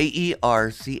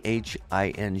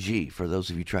 Kerching, for those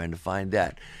of you trying to find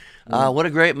that. What a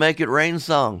great Make It Rain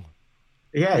song.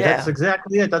 Yeah, that's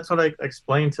exactly it. That's what I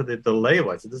explained to the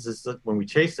label. I said, this is when we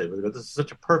chased it. This is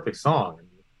such a perfect song.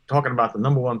 Talking about the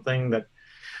number one thing that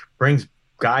brings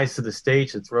guys to the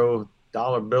stage to throw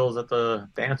dollar bills at the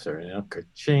dancer.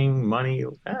 Ka-ching, money.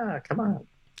 Come on.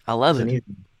 I love it.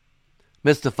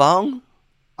 Mr. Fong?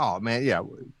 Oh, man, yeah.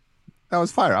 That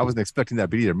was fire. I wasn't expecting that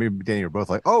beat either. Me and Danny were both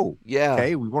like, oh, yeah.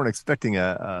 Okay, we weren't expecting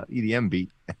a EDM beat.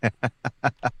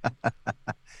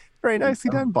 Very nicely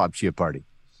done, Bob Chiappardi.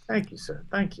 Thank you, sir.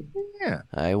 Thank you. Yeah.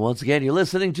 All right, once again, you're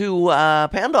listening to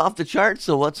Panda Off the Charts,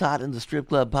 so What's Hot in the Strip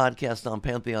Club podcast on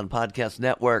Pantheon Podcast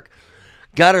Network.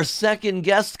 Got our second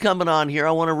guest coming on here.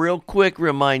 I want to real quick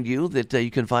remind you that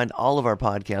you can find all of our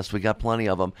podcasts, we got plenty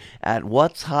of them, at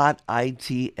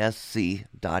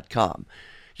whatshotitsc.com.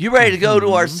 You ready to go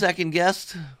to our second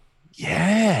guest?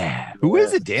 Yeah. Who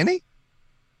is it, Danny?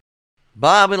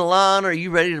 Bob and Alon, are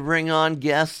you ready to bring on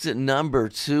guest number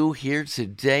 2 here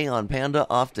today on Panda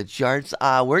Off the Charts?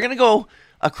 We're going to go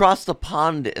across the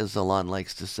pond, as Alon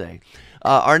likes to say.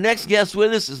 Our next guest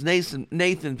with us is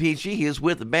Nathan Peachy. He is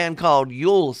with a band called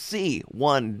You'll See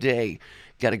One Day.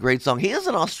 Got a great song. He is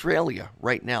in Australia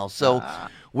right now, so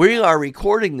we are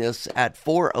recording this at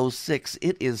 4:06.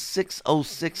 It is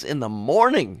 6:06 in the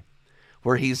morning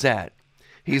where he's at.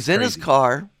 He's in his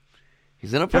car.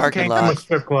 He's in a parking lot. From a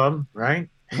strip club, right?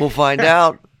 We'll find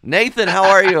out. Nathan, how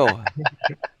are you?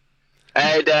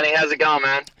 Hey, Danny, how's it going,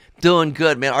 man? Doing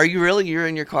good, man. Are you really? You're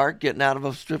in your car getting out of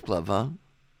a strip club, huh?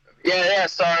 Yeah.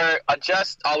 So I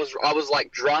was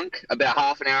like drunk about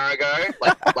half an hour ago,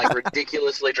 like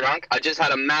ridiculously drunk. I just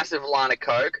had a massive line of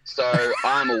Coke, so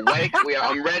I'm awake.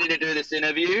 I'm ready to do this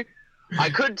interview.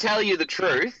 I could tell you the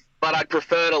truth, but I'd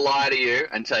prefer to lie to you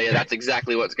and tell you that's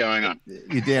exactly what's going on.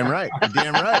 You're damn right. You're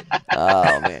damn right.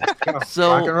 Oh man.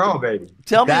 So rock and roll, baby.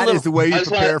 Tell me that is the way you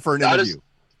prepare for an interview.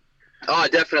 Oh,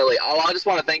 definitely. I just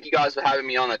want to thank you guys for having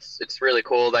me on. It's really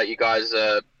cool that you guys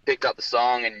picked up the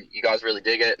song and you guys really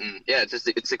dig it. And yeah,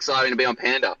 it's exciting to be on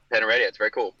Panda Radio. It's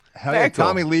very cool. Hell yeah,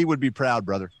 Tommy Lee would be proud,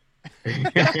 brother.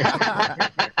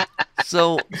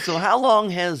 So how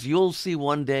long has You'll See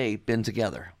One Day been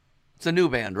together? It's a new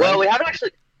band, right? Well, we haven't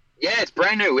actually. Yeah, it's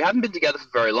brand new. We haven't been together for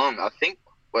very long. I think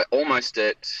we're almost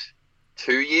at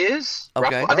 2 years.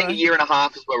 Okay. I think a year and a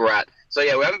half is where we're at. So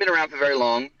yeah, we haven't been around for very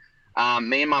long.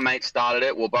 Me and my mate started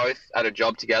it. We're both at a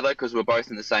job together because we're both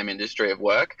in the same industry of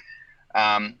work.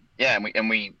 And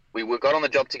we got on the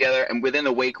job together, and within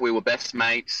a week we were best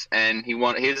mates. And he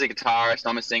was a guitarist,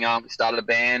 I'm a singer. We started a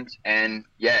band, and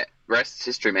yeah, rest is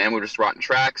history, man. We're just writing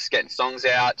tracks, getting songs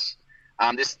out.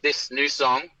 This new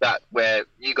song where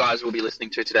you guys will be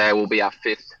listening to today will be our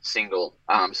 5th single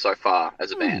so far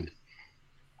as a band.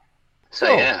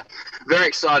 So yeah, very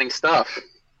exciting stuff.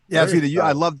 Yeah,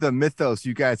 I love the mythos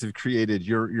you guys have created.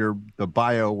 The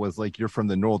bio was like you're from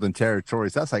the Northern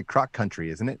Territories. That's like croc country,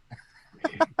 isn't it?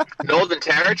 Northern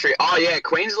Territory. Oh yeah,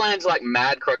 Queensland's like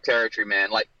mad croc territory, man.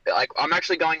 Like I'm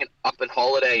actually going up on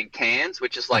holiday in Cairns,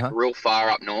 which is like real far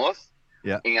up north.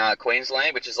 Yeah. In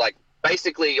Queensland, which is like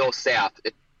basically your south.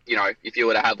 If you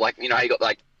were to have how you got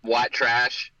like white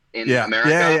trash in America.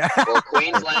 Yeah. Well,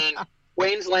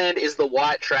 Queensland is the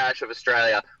white trash of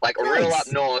Australia. Like real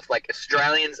up north, like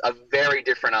Australians are very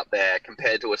different up there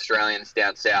compared to Australians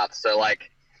down south. So like,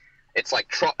 it's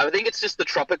like I think it's just the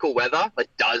tropical weather. It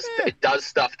does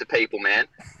stuff to people, man.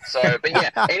 So, but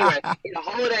yeah. Anyway, in a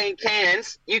holiday in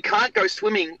Cairns, you can't go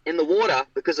swimming in the water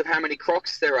because of how many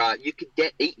crocs there are. You could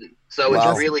get eaten. So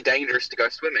it's really dangerous to go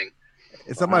swimming.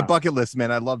 It's on my bucket list, man.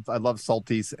 I love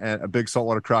salties and a big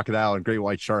saltwater crocodile and great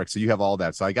white shark. So you have all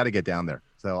that. So I got to get down there.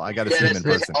 So I got to see him in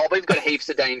person. We've got heaps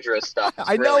of dangerous stuff.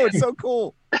 I know, it's so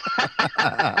cool.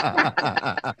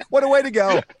 What a way to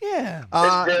go! Yeah,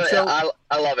 I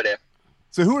love it here.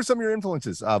 So who are some of your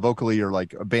influences, vocally or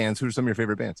like bands? Who are some of your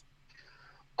favorite bands?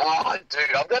 Oh,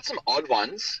 dude, I've got some odd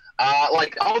ones.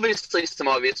 Like obviously some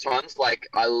obvious ones. Like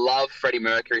I love Freddie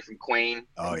Mercury from Queen,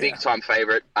 big time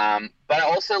favorite. But I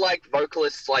also like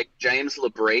vocalists like James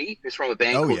LaBrie, who's from a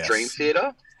band called Dream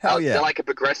Theater. Hell yeah! They're like a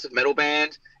progressive metal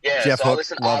band. Yeah, Jeff so Hook I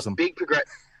listen. loves them.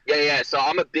 So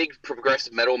I'm a big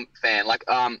progressive metal fan. Like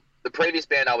the previous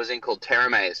band I was in called Terra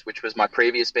Maze, which was my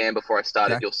previous band before I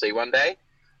started You'll See One Day.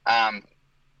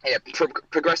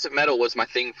 Progressive metal was my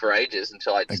thing for ages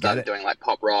until I started doing like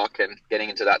pop rock and getting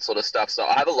into that sort of stuff. So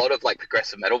I have a lot of like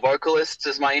progressive metal vocalists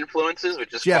as my influences,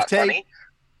 which is quite funny.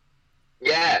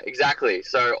 Yeah, exactly.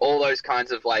 So all those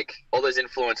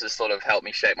influences sort of helped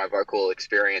me shape my vocal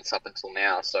experience up until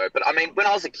now. So, but I mean, when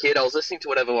I was a kid, I was listening to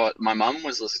whatever my mum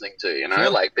was listening to,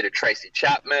 like a bit of Tracy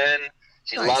Chapman.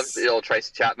 She loved the old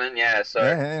Tracy Chapman. Yeah.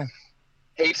 So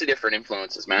heaps of different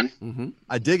influences, man. Mm-hmm.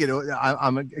 I dig it.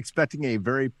 I'm expecting a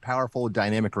very powerful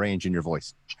dynamic range in your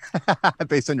voice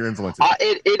based on your influences.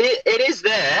 It is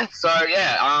there. So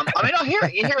yeah. I mean, you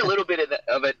hear a little bit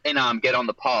of it in Get on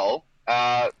the Pole.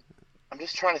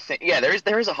 just trying to think. Yeah,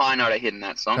 there is a high note I hit in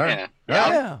that song. Right.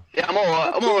 Yeah. I'm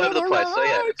all over the place. So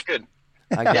yeah, it's good.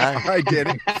 I got it. I get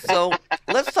it. So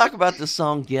let's talk about the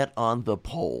song "Get on the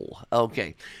Pole."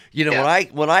 Okay,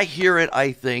 when I hear it,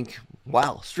 I think,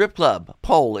 wow, strip club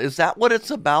pole. Is that what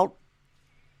it's about?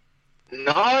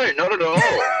 No, not at all.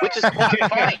 Which is quite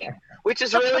funny. Which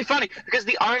is really funny because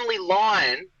the only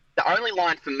line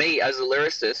for me as a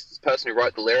lyricist, the person who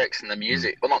wrote the lyrics and the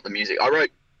music, well, not the music. I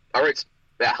wrote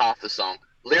about half the song.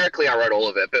 Lyrically, I wrote all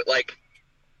of it, but like,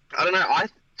 I don't know.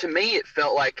 To me, it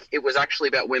felt like it was actually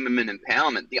about women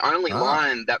empowerment. The only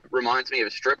line that reminds me of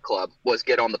a strip club was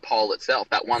 "Get on the pole" itself.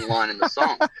 That one line in the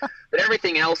song, but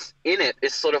everything else in it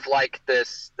is sort of like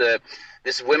this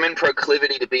women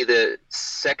proclivity to be the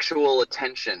sexual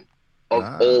attention of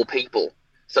all people.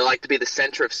 So like to be the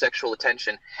center of sexual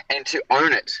attention and to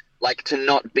own it, like to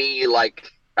not be like,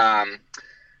 to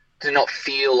not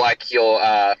feel like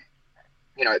you're,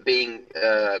 being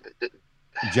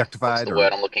objectified. What's the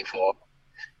word I'm looking for?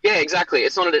 Yeah, exactly.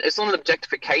 It's not an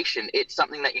objectification. It's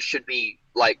something that you should be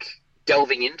like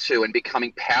delving into and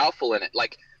becoming powerful in it.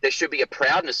 Like there should be a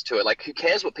proudness to it. Like who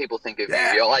cares what people think of you?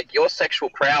 You're like your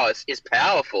sexual prowess is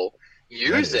powerful.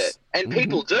 Use it, and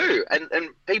people do, and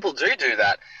people do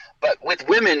that. But with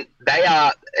women,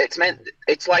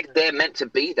 it's like they're meant to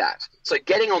be that. So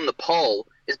getting on the pole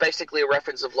is basically a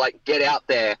reference of like get out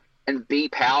there and be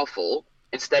powerful.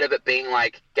 Instead of it being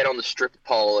like get on the strip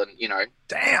pole and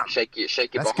shake your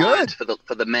behind for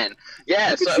the men.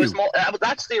 Yeah, so it was more. That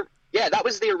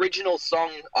was the original song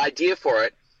idea for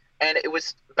it, and it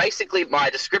was basically my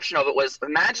description of it was: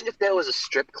 imagine if there was a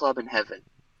strip club in heaven,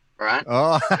 right?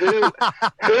 Oh.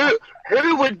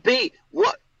 who would be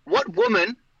what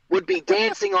woman would be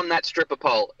dancing on that stripper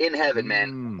pole in heaven,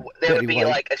 man? There would be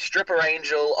like a stripper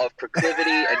angel of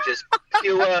proclivity and just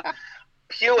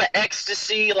pure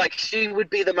ecstasy. Like she would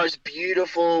be the most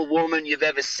beautiful woman you've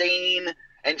ever seen,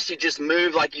 and she just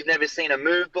moved like you've never seen her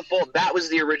move before. That was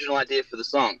the original idea for the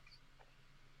song.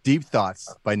 Deep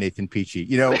Thoughts by Nathan Peachy.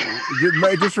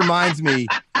 It just reminds me.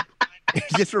 It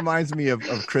just reminds me of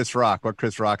Chris Rock. What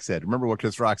Chris Rock said. Remember what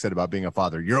Chris Rock said about being a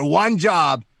father? Your one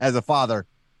job as a father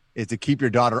is to keep your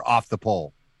daughter off the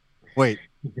pole. Wait.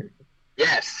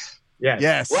 Yes.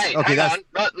 Yes. Wait. Okay. Hang That's on.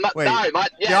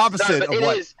 the opposite of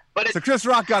what. But so Chris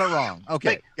Rock got it wrong.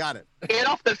 Okay, got it. Get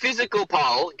off the physical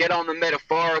pole, get on the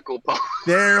metaphorical pole.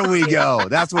 There we go.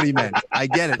 That's what he meant. I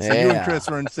get it. So you and Chris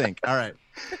were in sync. All right.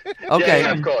 Okay.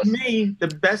 Yeah, of course. To me, the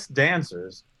best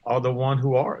dancers are the ones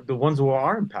who are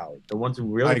empowered, the ones who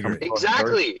really come across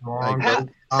exactly.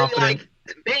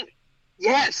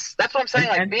 Yes, that's what I'm saying.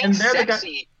 Like being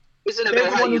sexy isn't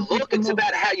about how you look; it's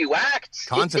about how you act.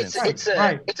 Confidence. It's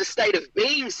a state of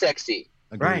being sexy.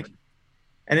 Agreed. Right.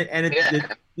 And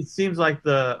it seems like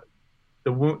the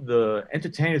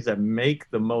entertainers that make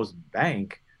the most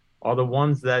bank are the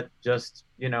ones that just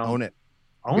own it.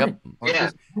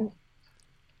 Yeah.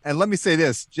 And let me say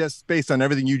this, just based on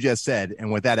everything you just said, and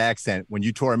with that accent, when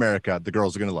you tour America, the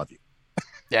girls are going to love you.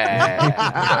 Yeah.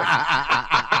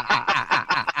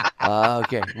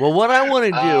 Okay. Well, what I want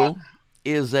to do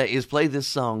is play this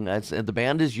song. The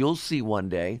band is You'll See One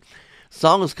Day.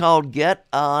 Song is called "Get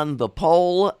on the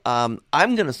Pole." I'm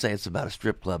going to say it's about a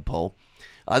strip club pole.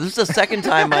 This is the second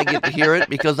time I get to hear it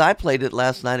because I played it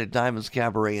last night at Diamonds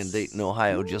Cabaret in Dayton,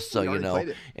 Ohio, just so you know.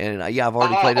 And I've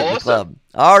already played it in the club.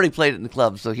 I already played it in the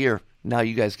club, so here, now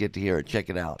you guys get to hear it. Check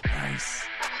it out. Nice.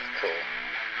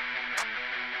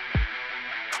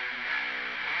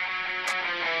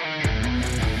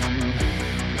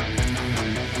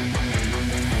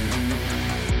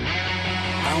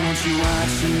 I want you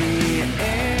watching me,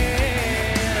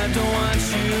 and I don't want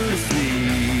you to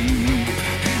sleep.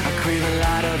 I crave a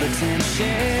lot of attention,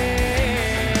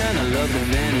 I love the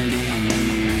vanity.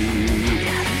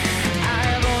 I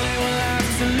have only one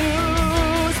life to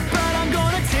lose, but I'm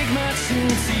gonna take my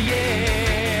chance,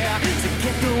 yeah, to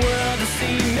get the world to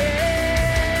see me.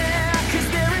 'Cause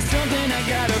there is something I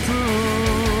gotta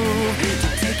prove, to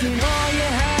taking all you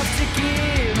have to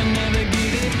give and never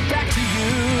give it back to you.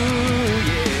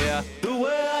 The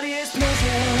world is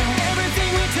pleasure. Everything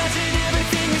we touch and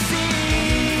everything we see.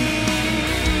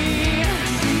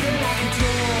 Treat it like a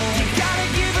drug. You gotta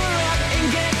give her up and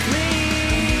get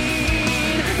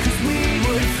clean. 'Cause we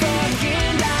would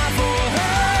fucking die for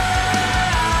her.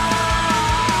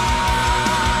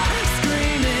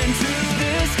 Screaming to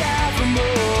the sky for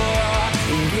more.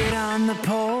 And get on the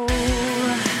pole.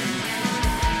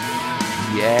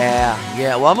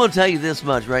 Yeah. Well, I'm going to tell you this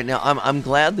much right now. I'm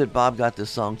glad that Bob got this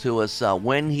song to us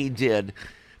when he did,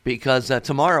 because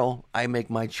tomorrow I make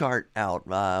my chart out,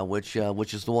 which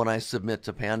is the one I submit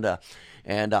to Panda,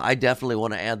 And I definitely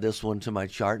want to add this one to my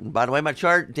chart. And by the way, my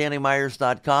chart,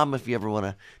 DannyMyers.com, if you ever want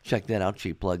to check that out.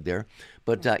 Cheap plug there.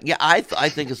 But yeah, I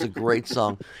think it's a great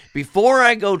song. Before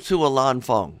I go to Alon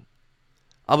Fong,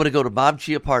 I'm going to go to Bob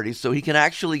Chiappardi so he can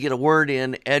actually get a word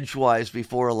in edgewise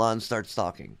before Alon starts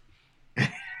talking.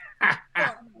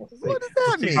 What does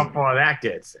that mean? How far that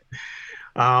gets.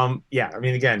 Yeah, I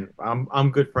mean, again,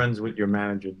 I'm good friends with your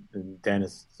manager,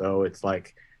 Dennis. So it's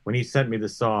like when he sent me the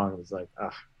song, it was like,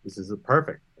 this is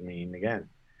perfect. I mean, again,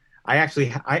 I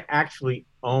actually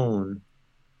own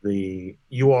the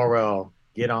URL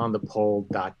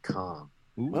getonthepole.com.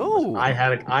 Oh, I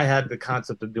had the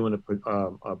concept of doing a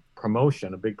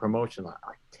promotion, a big promotion,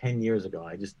 like 10 years ago.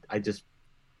 I just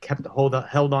kept held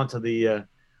on to the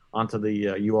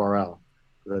URL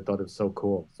because I thought it was so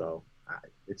cool. So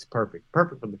it's perfect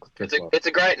for the kids. It's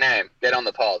a great name. Get on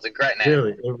the Pole. It's a great name.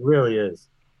 Really, it really is.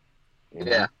 You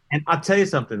know? Yeah. And I'll tell you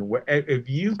something. If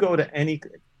you go to any,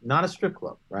 not a strip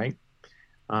club, right?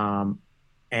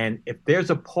 And if there's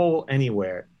a pole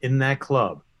anywhere in that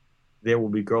club, there will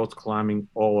be girls climbing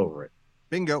all over it.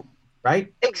 Bingo.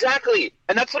 Right? Exactly.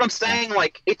 And that's what I'm saying.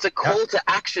 Like, it's a call to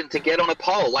action to get on a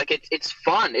pole. Like, it's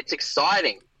fun. It's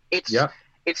exciting. It's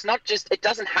not just, it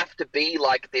doesn't have to be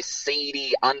like this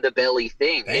seedy underbelly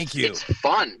thing. It's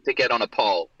fun to get on a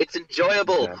pole. It's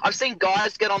enjoyable. Yeah. I've seen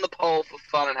guys get on the pole for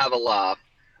fun and have a laugh.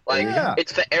 Like,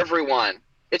 it's for everyone.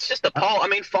 It's just a pole. I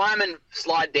mean, firemen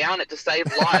slide down it to save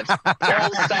lives.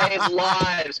 Poles save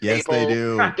lives, people. Yes, they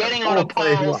do. Getting on a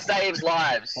pole saves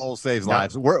lives. Pole saves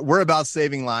lives. We're about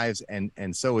saving lives,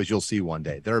 and so as you'll see one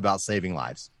day. They're about saving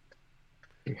lives.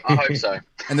 I hope so.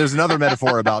 And there's another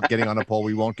metaphor about getting on a pole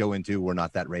we won't go into. We're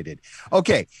not that rated.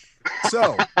 Okay,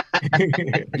 so.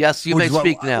 Yes, you may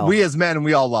speak now. We as men,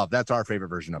 we all love. That's our favorite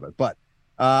version of it. But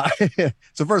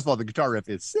so first of all, the guitar riff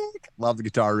is sick. Love the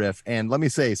guitar riff. And let me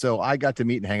say, so I got to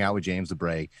meet and hang out with James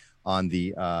LeBray on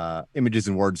the Images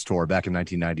and Words tour back in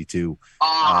 1992.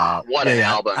 What an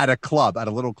album. At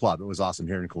a little club. It was awesome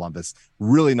here in Columbus.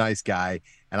 Really nice guy.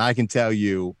 And I can tell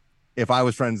you, if I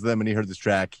was friends with him and he heard this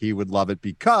track, he would love it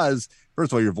because,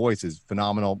 first of all, your voice is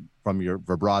phenomenal from your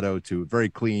vibrato to very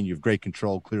clean. You have great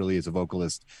control, clearly, as a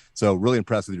vocalist. So really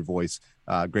impressed with your voice.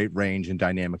 Great range and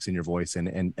dynamics in your voice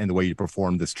and the way you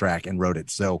performed this track and wrote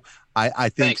it. So I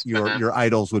think Thanks, your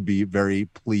idols would be very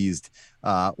pleased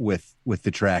with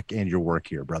the track and your work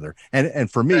here, brother. And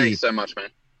for me, thanks so much, man.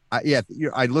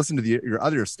 I listened to your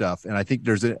other stuff, and I think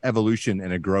there's an evolution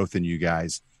and a growth in you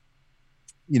guys.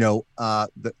 You know,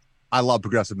 I love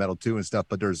progressive metal too and stuff,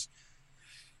 but there's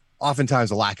oftentimes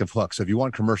a lack of hooks. So if you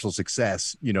want commercial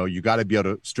success, you know, you got to be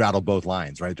able to straddle both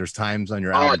lines, right? There's times on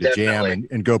your album to jam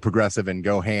and go progressive and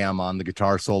go ham on the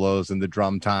guitar solos and the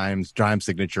drum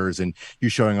signatures and you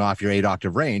showing off your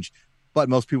 8-octave range. But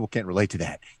most people can't relate to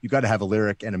that. You got to have a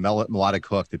lyric and a melodic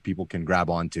hook that people can grab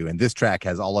onto. And this track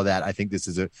has all of that. I think this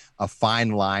is a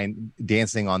fine line,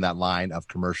 dancing on that line of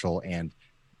commercial and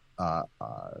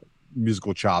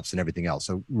musical chops and everything else.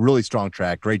 So really strong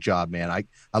track. Great job, man. I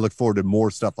look forward to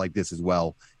more stuff like this as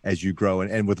well as you grow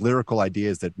and with lyrical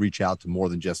ideas that reach out to more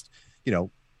than just, you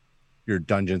know, your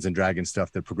Dungeons and Dragons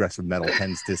stuff that progressive metal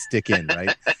tends to stick in,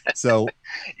 right? So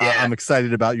I'm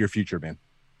excited about your future, man.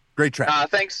 Great track.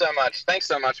 Thanks so much. Thanks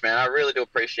so much, man. I really do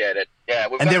appreciate it. Yeah,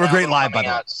 and they were great live, by the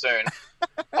way. Soon.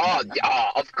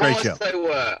 Of course they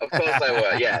were. Of course they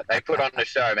were. Yeah, they put on a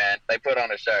show, man. They put on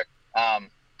a show.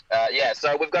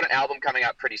 So we've got an album coming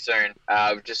up pretty soon.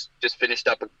 We've just finished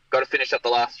up. Got to finish up the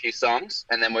last few songs,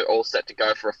 and then we're all set to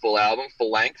go for a full album,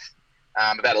 full length,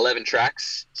 about 11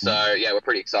 tracks. So yeah, we're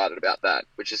pretty excited about that,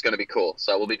 which is going to be cool.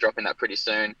 So we'll be dropping that pretty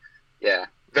soon. Yeah,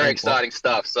 very exciting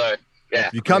stuff. So yeah,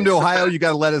 if you come to Ohio, you got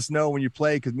to let us know when you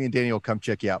play because me and Danny will come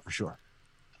check you out for sure.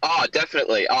 Oh,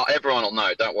 definitely. Oh, everyone will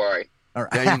know. Don't worry. All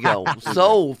right. There you go.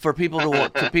 So for people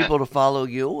to follow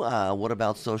you, what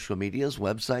about social medias,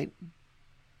 website?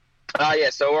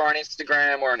 So we're on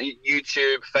Instagram, we're on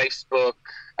YouTube, Facebook.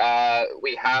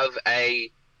 We have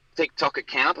a TikTok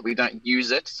account, but we don't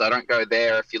use it, so don't go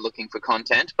there if you're looking for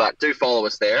content, but do follow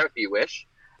us there if you wish.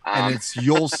 And it's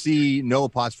you'll see no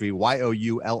apostrophe,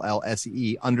 YOULLSE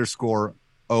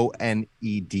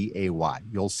 _ONEDAY.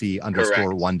 You'll see underscore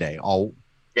Correct. one day, all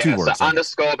two words. So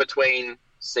underscore between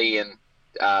C and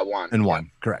one. And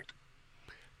one, correct.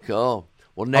 Cool.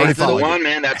 Well, Nathan, the one,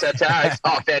 man. That's our tag.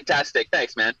 Oh, fantastic!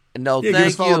 Thanks, man. No,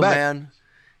 thank you, man.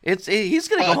 He's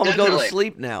gonna go home and go to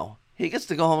sleep now. He gets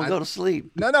to go home and go to sleep.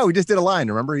 No, he just did a line.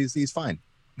 Remember, he's fine.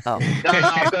 Oh, I've got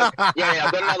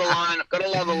another line. I've got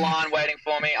another line waiting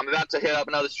for me. I'm about to hit up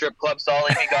another strip club, so I'll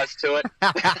leave you guys to it.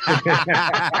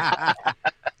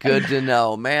 Good to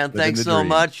know, man. Thanks so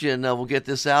much, and we'll get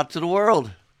this out to the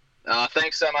world.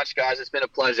 Thanks so much, guys. It's been a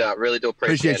pleasure. I really do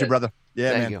appreciate you, it. brother.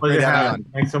 Yeah, Thank man. you. Great to have you on.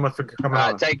 Thanks so much for coming All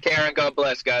on. right, take care and God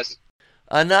bless, guys.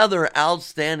 Another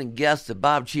outstanding guest that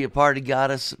Bob Chiappardi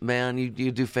got us. Man, you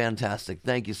do fantastic.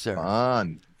 Thank you, sir.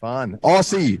 Fun.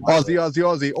 Aussie.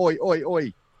 Oi, oi,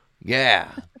 oi. Yeah.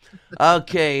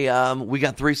 Okay, we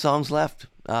got 3 songs left.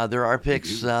 There are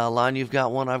picks. Alon, you've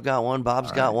got one. I've got one.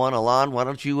 Bob's got one. Alon, why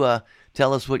don't you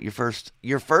tell us what your first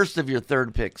of your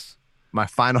third picks? My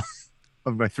final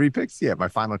of my 3 picks? Yeah, my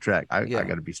final track. I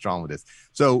got to be strong with this.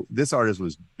 So this artist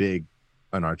was big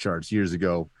on our charts years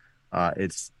ago.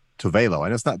 It's Tovelo.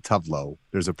 And it's not Tuvlo.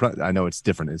 I know it's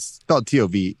different. It's spelled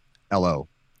Tovlo.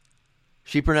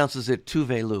 She pronounces it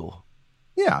Tuvelu.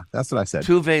 Yeah, that's what I said.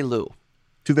 Tuvelu.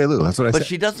 That's what I said. But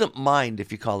she doesn't mind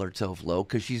if you call her Tovlo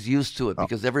because she's used to it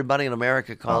because everybody in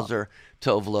America calls her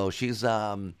Tovlo. She's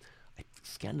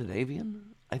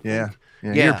Scandinavian, I think.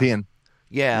 Yeah. European.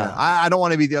 Yeah. I don't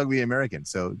want to be the ugly American.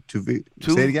 So say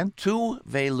it again.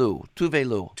 Tuvelu.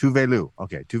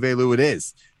 Okay, Tuvelu it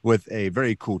is with a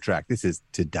very cool track. This is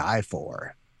To Die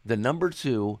For. The number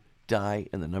 2, Die,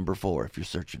 and the number 4 if you're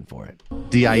searching for it.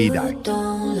 D-I-E, Die. You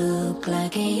don't look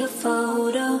like in your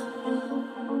photo.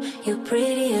 You're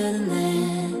prettier than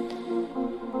that.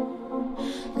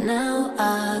 Now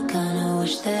I kinda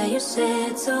wish that you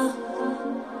said so.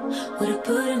 Would've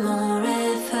put in more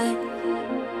effort.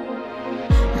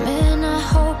 Man, I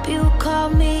hope you call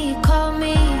me.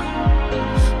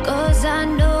 'Cause I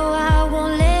know I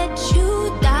won't let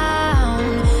you down.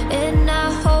 And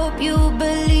I hope you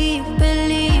believe.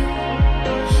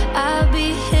 I'll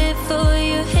be here for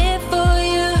you.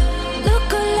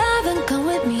 Look alive and come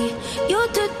with me.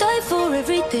 You're to die for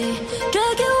every day.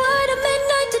 Drag you out at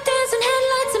midnight to dance in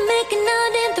headlights and making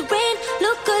out in the rain.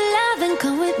 Look alive and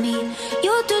come with me.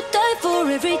 You're to die for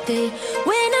every day.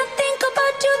 When I think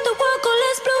about you, the world goes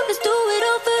less blue. Let's do it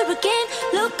over again.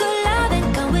 Look alive and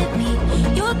come with me.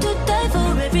 You're to die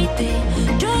for every day.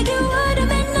 Drag you out at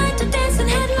midnight to dance in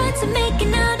headlights and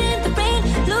making out in the rain.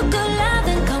 Look alive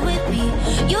and come with me.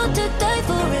 You're to die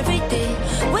for every day.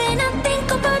 When I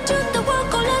think about you, the world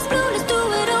goes less blue. Let's do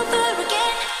it over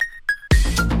again.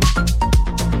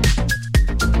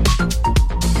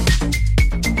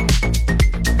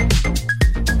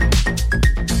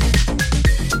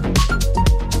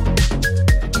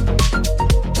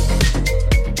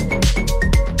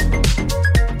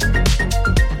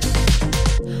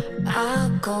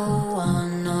 I'll go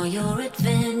on all your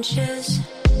adventures.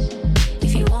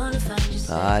 If you want to find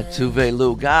yourself.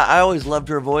 Tuvelu. I always loved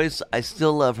her voice. I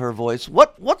still love her voice.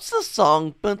 What's the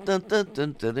song?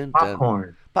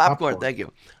 Popcorn. Popcorn. Thank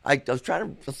you. I was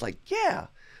trying to. It's like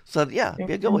So yeah,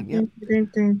 good one. Yeah.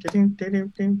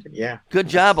 Yeah. Good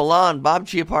job, Alon. Bob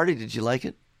Chiappardi. Did you like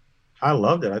it? I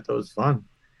loved it. I thought it was fun.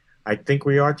 I think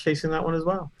we are chasing that one as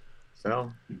well.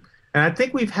 So, and I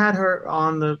think we've had her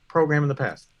on the program in the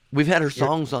past. We've had her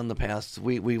songs on the past.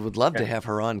 We would love to have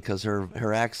her on because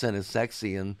her accent is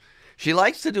sexy and she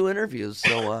likes to do interviews.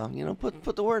 So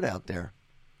put the word out there.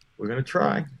 We're gonna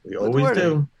try. We always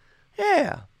do.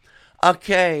 Yeah.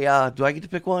 Okay. Do I get to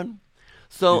pick one?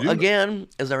 So again,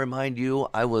 as I remind you,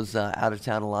 I was out of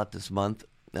town a lot this month,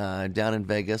 down in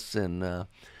Vegas, and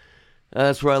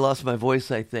that's where I lost my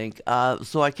voice, I think.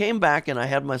 So I came back and I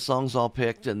had my songs all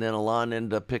picked, and then Alon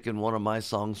ended up picking one of my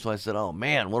songs. So I said, "Oh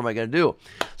man, what am I going to do?"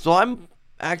 So I'm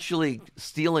actually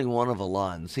stealing one of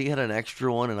Alon's. He had an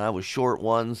extra one, and I was short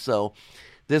one. So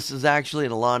this is actually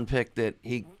an Alon pick that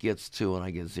he gets 2 and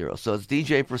I get 0. So it's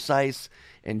DJ Precise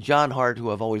and John Hart, who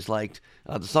I've always liked.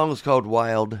 The song is called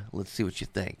Wild. Let's see what you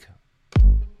think.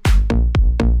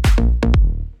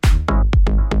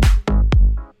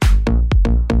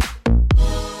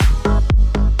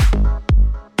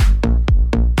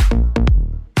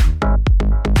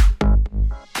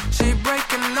 She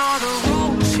breaking all the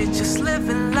rules, she just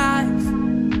living life.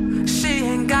 She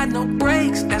ain't got no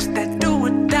breaks, that's that do or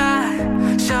die.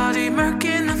 Shawty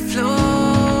murking the floor,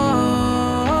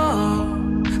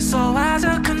 so out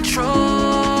of control.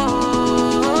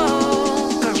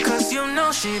 Cause you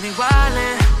know she be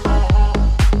wildin'.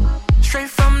 Straight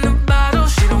from the bottle,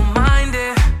 she don't mind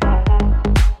it.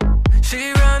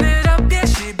 She run it up, yeah,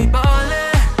 she be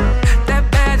ballin'. That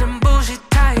bad and bougie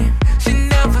type, she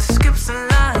never skips a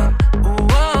line.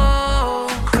 Ooh,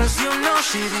 cause you know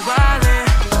she be wildin'.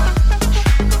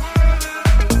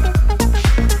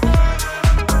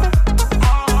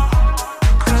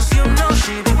 Cause you know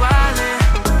she be wildin'.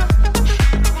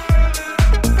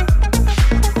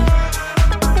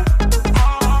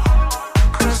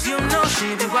 Cause you know she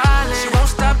be wildin'. She won't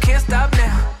stop, can't stop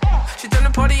now. She turn the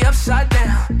party upside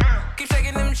down. Keep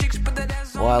shaking them cheeks, but that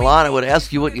ass on Well, Lon, I would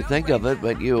ask you what you think of it,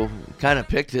 but you kind of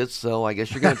picked it, so I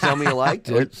guess you're going to tell me you liked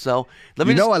it. So let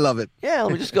me I love it. Yeah,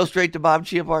 let me just go straight to Bob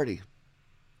Chiappardi.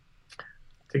 I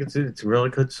think it's a really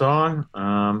good song.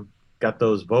 Got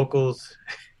those vocals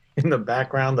in the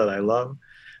background that I love,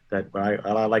 that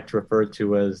I like to refer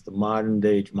to as the modern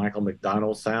day Michael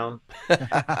McDonald sound.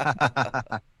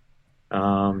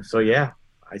 So yeah,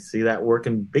 I see that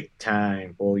working big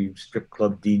time for all you strip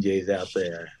club DJs out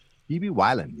there. You be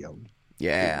wildin', yo.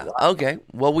 Yeah. Okay.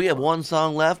 Well, we have one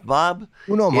song left, Bob.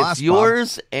 Uno mas, it's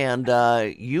yours, Bob. And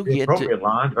you Very get appropriate, to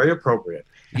Lon. Very appropriate.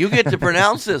 You get to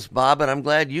pronounce this, Bob, and I'm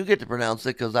glad you get to pronounce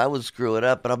it because I would screw it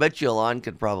up. But I bet you Lon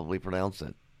could probably pronounce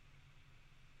it.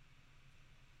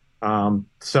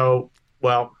 So,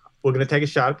 well, we're going to take a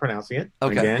shot at pronouncing it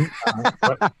again.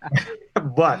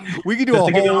 But we could do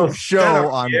a whole show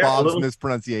on Bob's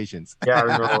mispronunciations. Yeah,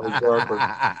 I know.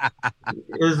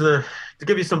 To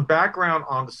give you some background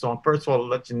on the song, first of all, to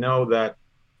let you know that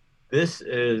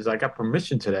I got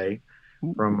permission today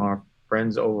from our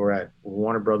friends over at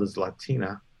Warner Brothers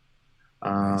Latina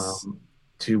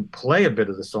to play a bit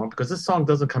of the song because this song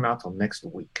doesn't come out till next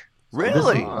week.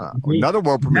 Really? Another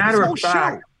world premiere.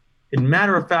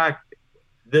 Matter of fact,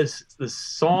 the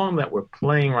song that we're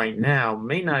playing right now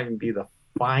may not even be the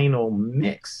final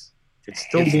mix. It's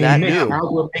still being mixed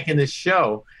while we're making this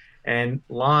show, and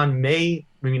Danny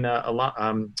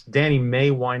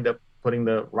may wind up putting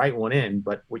the right one in.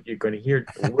 But what you're going to hear,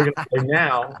 what we're going to play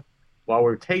now while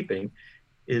we're taping,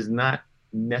 is not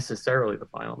necessarily the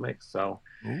final mix. So,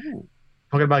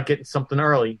 talking about getting something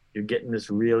early, you're getting this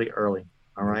really early.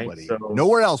 All right. So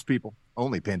nowhere else, people.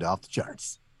 Only Pinned Off the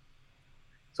Charts.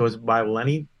 So it's by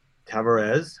Lenny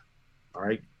Tavares, all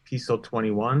right, Piso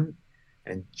 21,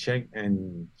 and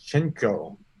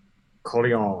Chenko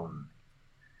Corleone,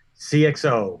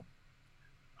 CXO,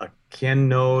 A Quien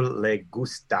No Le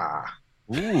Gusta.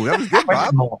 Ooh, that was good,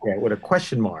 Bob. With a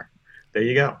question mark. There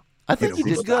you go. I think you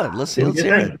did good. Let's hear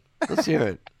it. Let's hear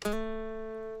it.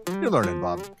 You're learning,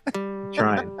 Bob.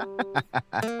 Trying.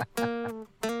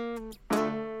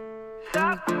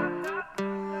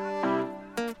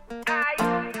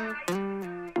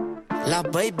 Las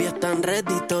baby están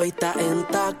ready, todita en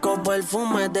taco.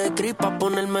 Perfume de creep pa'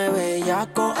 ponerme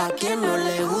bellaco. ¿A quién no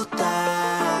le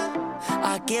gusta?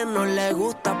 ¿A quién no le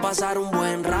gusta pasar un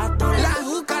buen rato? La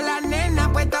juca, la nena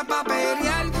puesta pa'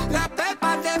 pelear. Las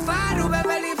pepas de faro,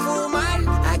 beber y fumar.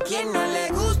 ¿A quién no le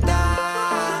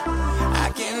gusta?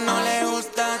 ¿A quién no le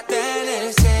gusta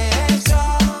tener sexo?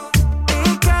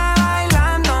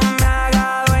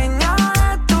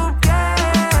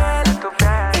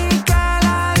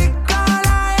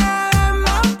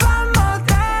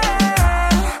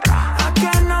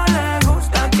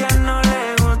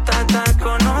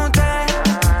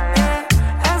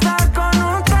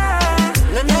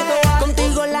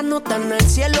 En el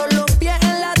cielo, los pies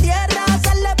en la tierra,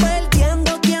 sale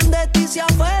perdiendo quien de ti se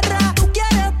aferra. Tú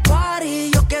quieres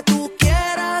party, yo que tú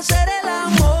quieras hacer el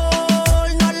amor,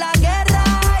 no la guerra.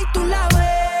 Y tú la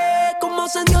ves como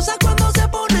se endiosa cuando se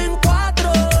ponen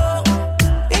cuatro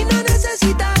y no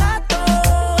necesita gato.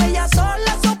 Ella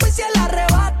sola sopicia el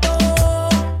arrebato.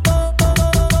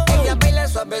 Ella baila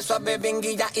suave, suave, bien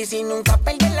guilla y si nunca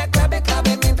pierde la clave,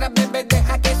 clave. Mientras bebe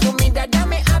deja que su mirada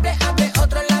me hable, hable,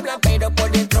 otro le habla, pero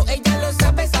por dentro ella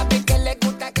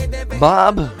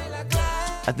Bob,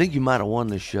 I think you might have won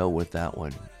the show with that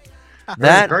one.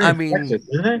 I mean,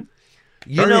 isn't it?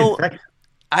 You know,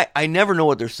 I never know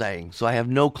what they're saying, so I have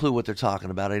no clue what they're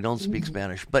talking about. I don't speak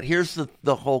Spanish. But here's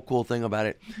the whole cool thing about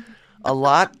it. A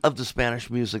lot of the Spanish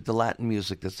music, the Latin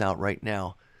music that's out right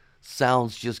now,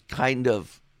 sounds just kind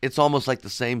of, it's almost like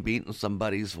the same beat and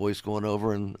somebody's voice going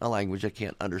over in a language I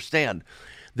can't understand.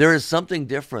 There is something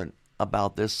different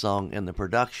about this song and the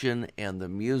production and the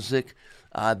music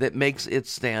that makes it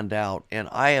stand out. And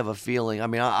I have a feeling, I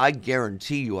mean, I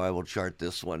guarantee you I will chart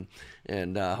this one.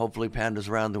 And hopefully pandas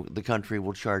around the country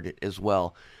will chart it as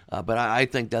well. But I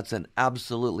think that's an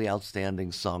absolutely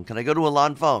outstanding song. Can I go to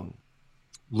Alon Fong?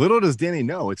 Little does Danny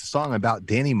know, it's a song about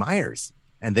Danny Myers,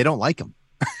 and they don't like him.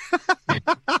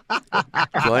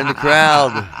 Join the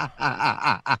crowd.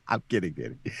 I'm kidding,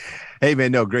 Danny. Hey,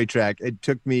 man, no, great track. It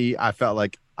took me, I felt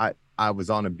like I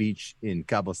was on a beach in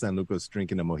Cabo San Lucas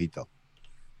drinking a mojito.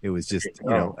 It was just,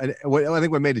 and I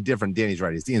think what made it different, Danny's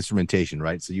right, is the instrumentation,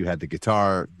 right? So you had the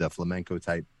guitar, the flamenco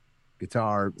type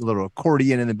guitar, a little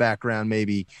accordion in the background,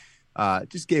 maybe.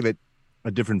 Just gave it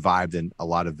a different vibe than a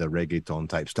lot of the reggaeton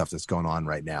type stuff that's going on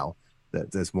right now.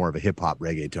 That's more of a hip hop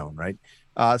reggaeton, right?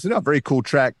 So no, very cool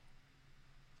track.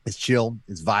 It's chill,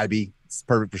 it's vibey, it's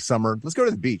perfect for summer. Let's go to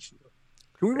the beach.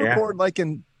 Can we record like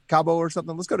in Cabo or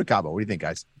something? Let's go to Cabo. What do you think,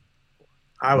 guys?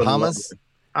 I would Bahamas.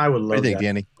 I would love What do you think, that.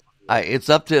 Danny? It's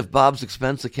up to if Bob's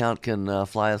expense account can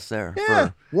fly us there.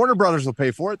 Yeah, Warner Brothers will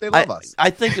pay for it. They love us.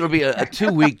 I think it'll be a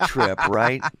 2-week trip,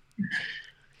 right?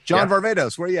 John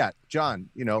Varvatos, where you at? John,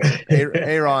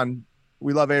 AYRON,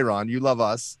 we love AYRON. You love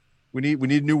us. We need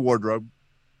a new wardrobe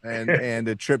and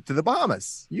a trip to the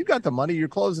Bahamas. You got the money. Your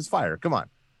clothes is fire. Come on.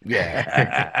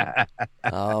 Yeah.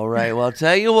 All right. Well, I'll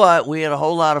tell you what, we had a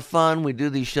whole lot of fun. We do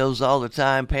these shows all the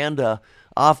time. Panda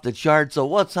off the charts. So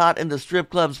what's hot in the strip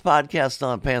clubs podcast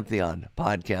on Pantheon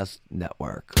Podcast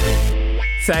Network.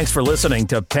 Thanks for listening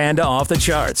to Panda Off the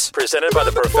Charts, presented by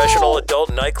the Professional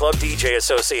Adult Nightclub DJ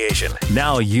Association.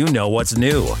 Now you know what's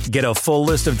new. Get a full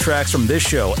list of tracks from this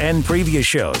show and previous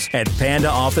shows at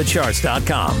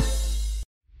pandaoffthecharts.com.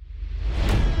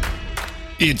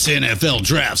 It's NFL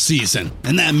draft season,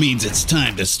 and that means it's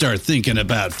time to start thinking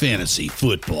about fantasy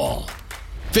football.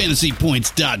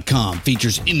 FantasyPoints.com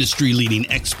features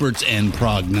industry-leading experts and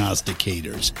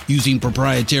prognosticators using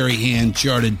proprietary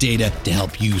hand-charted data to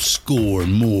help you score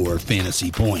more fantasy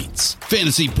points.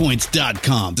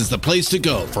 FantasyPoints.com is the place to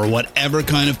go for whatever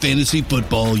kind of fantasy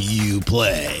football you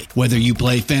play. Whether you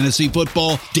play fantasy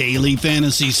football, daily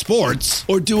fantasy sports,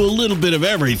 or do a little bit of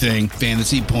everything,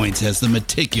 Fantasy Points has the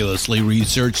meticulously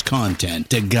researched content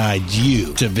to guide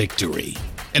you to victory.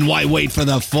 And why wait for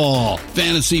the fall?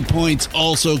 Fantasy Points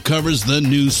also covers the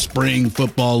new spring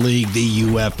football league, the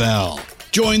UFL.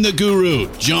 Join the guru,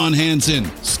 John Hansen,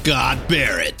 Scott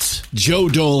Barrett, Joe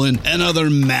Dolan, and other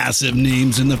massive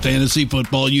names in the fantasy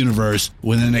football universe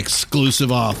with an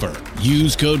exclusive offer.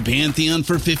 Use code Pantheon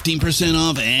for 15%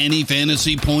 off any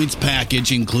Fantasy Points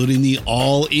package, including the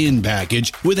all-in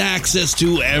package, with access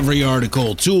to every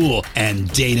article, tool, and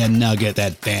data nugget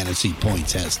that Fantasy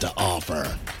Points has to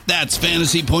offer. That's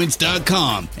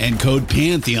FantasyPoints.com and code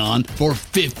Pantheon for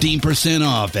 15%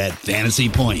 off at Fantasy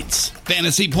Points.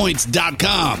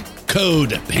 FantasyPoints.com,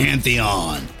 code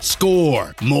Pantheon.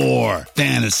 Score more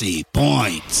fantasy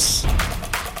points.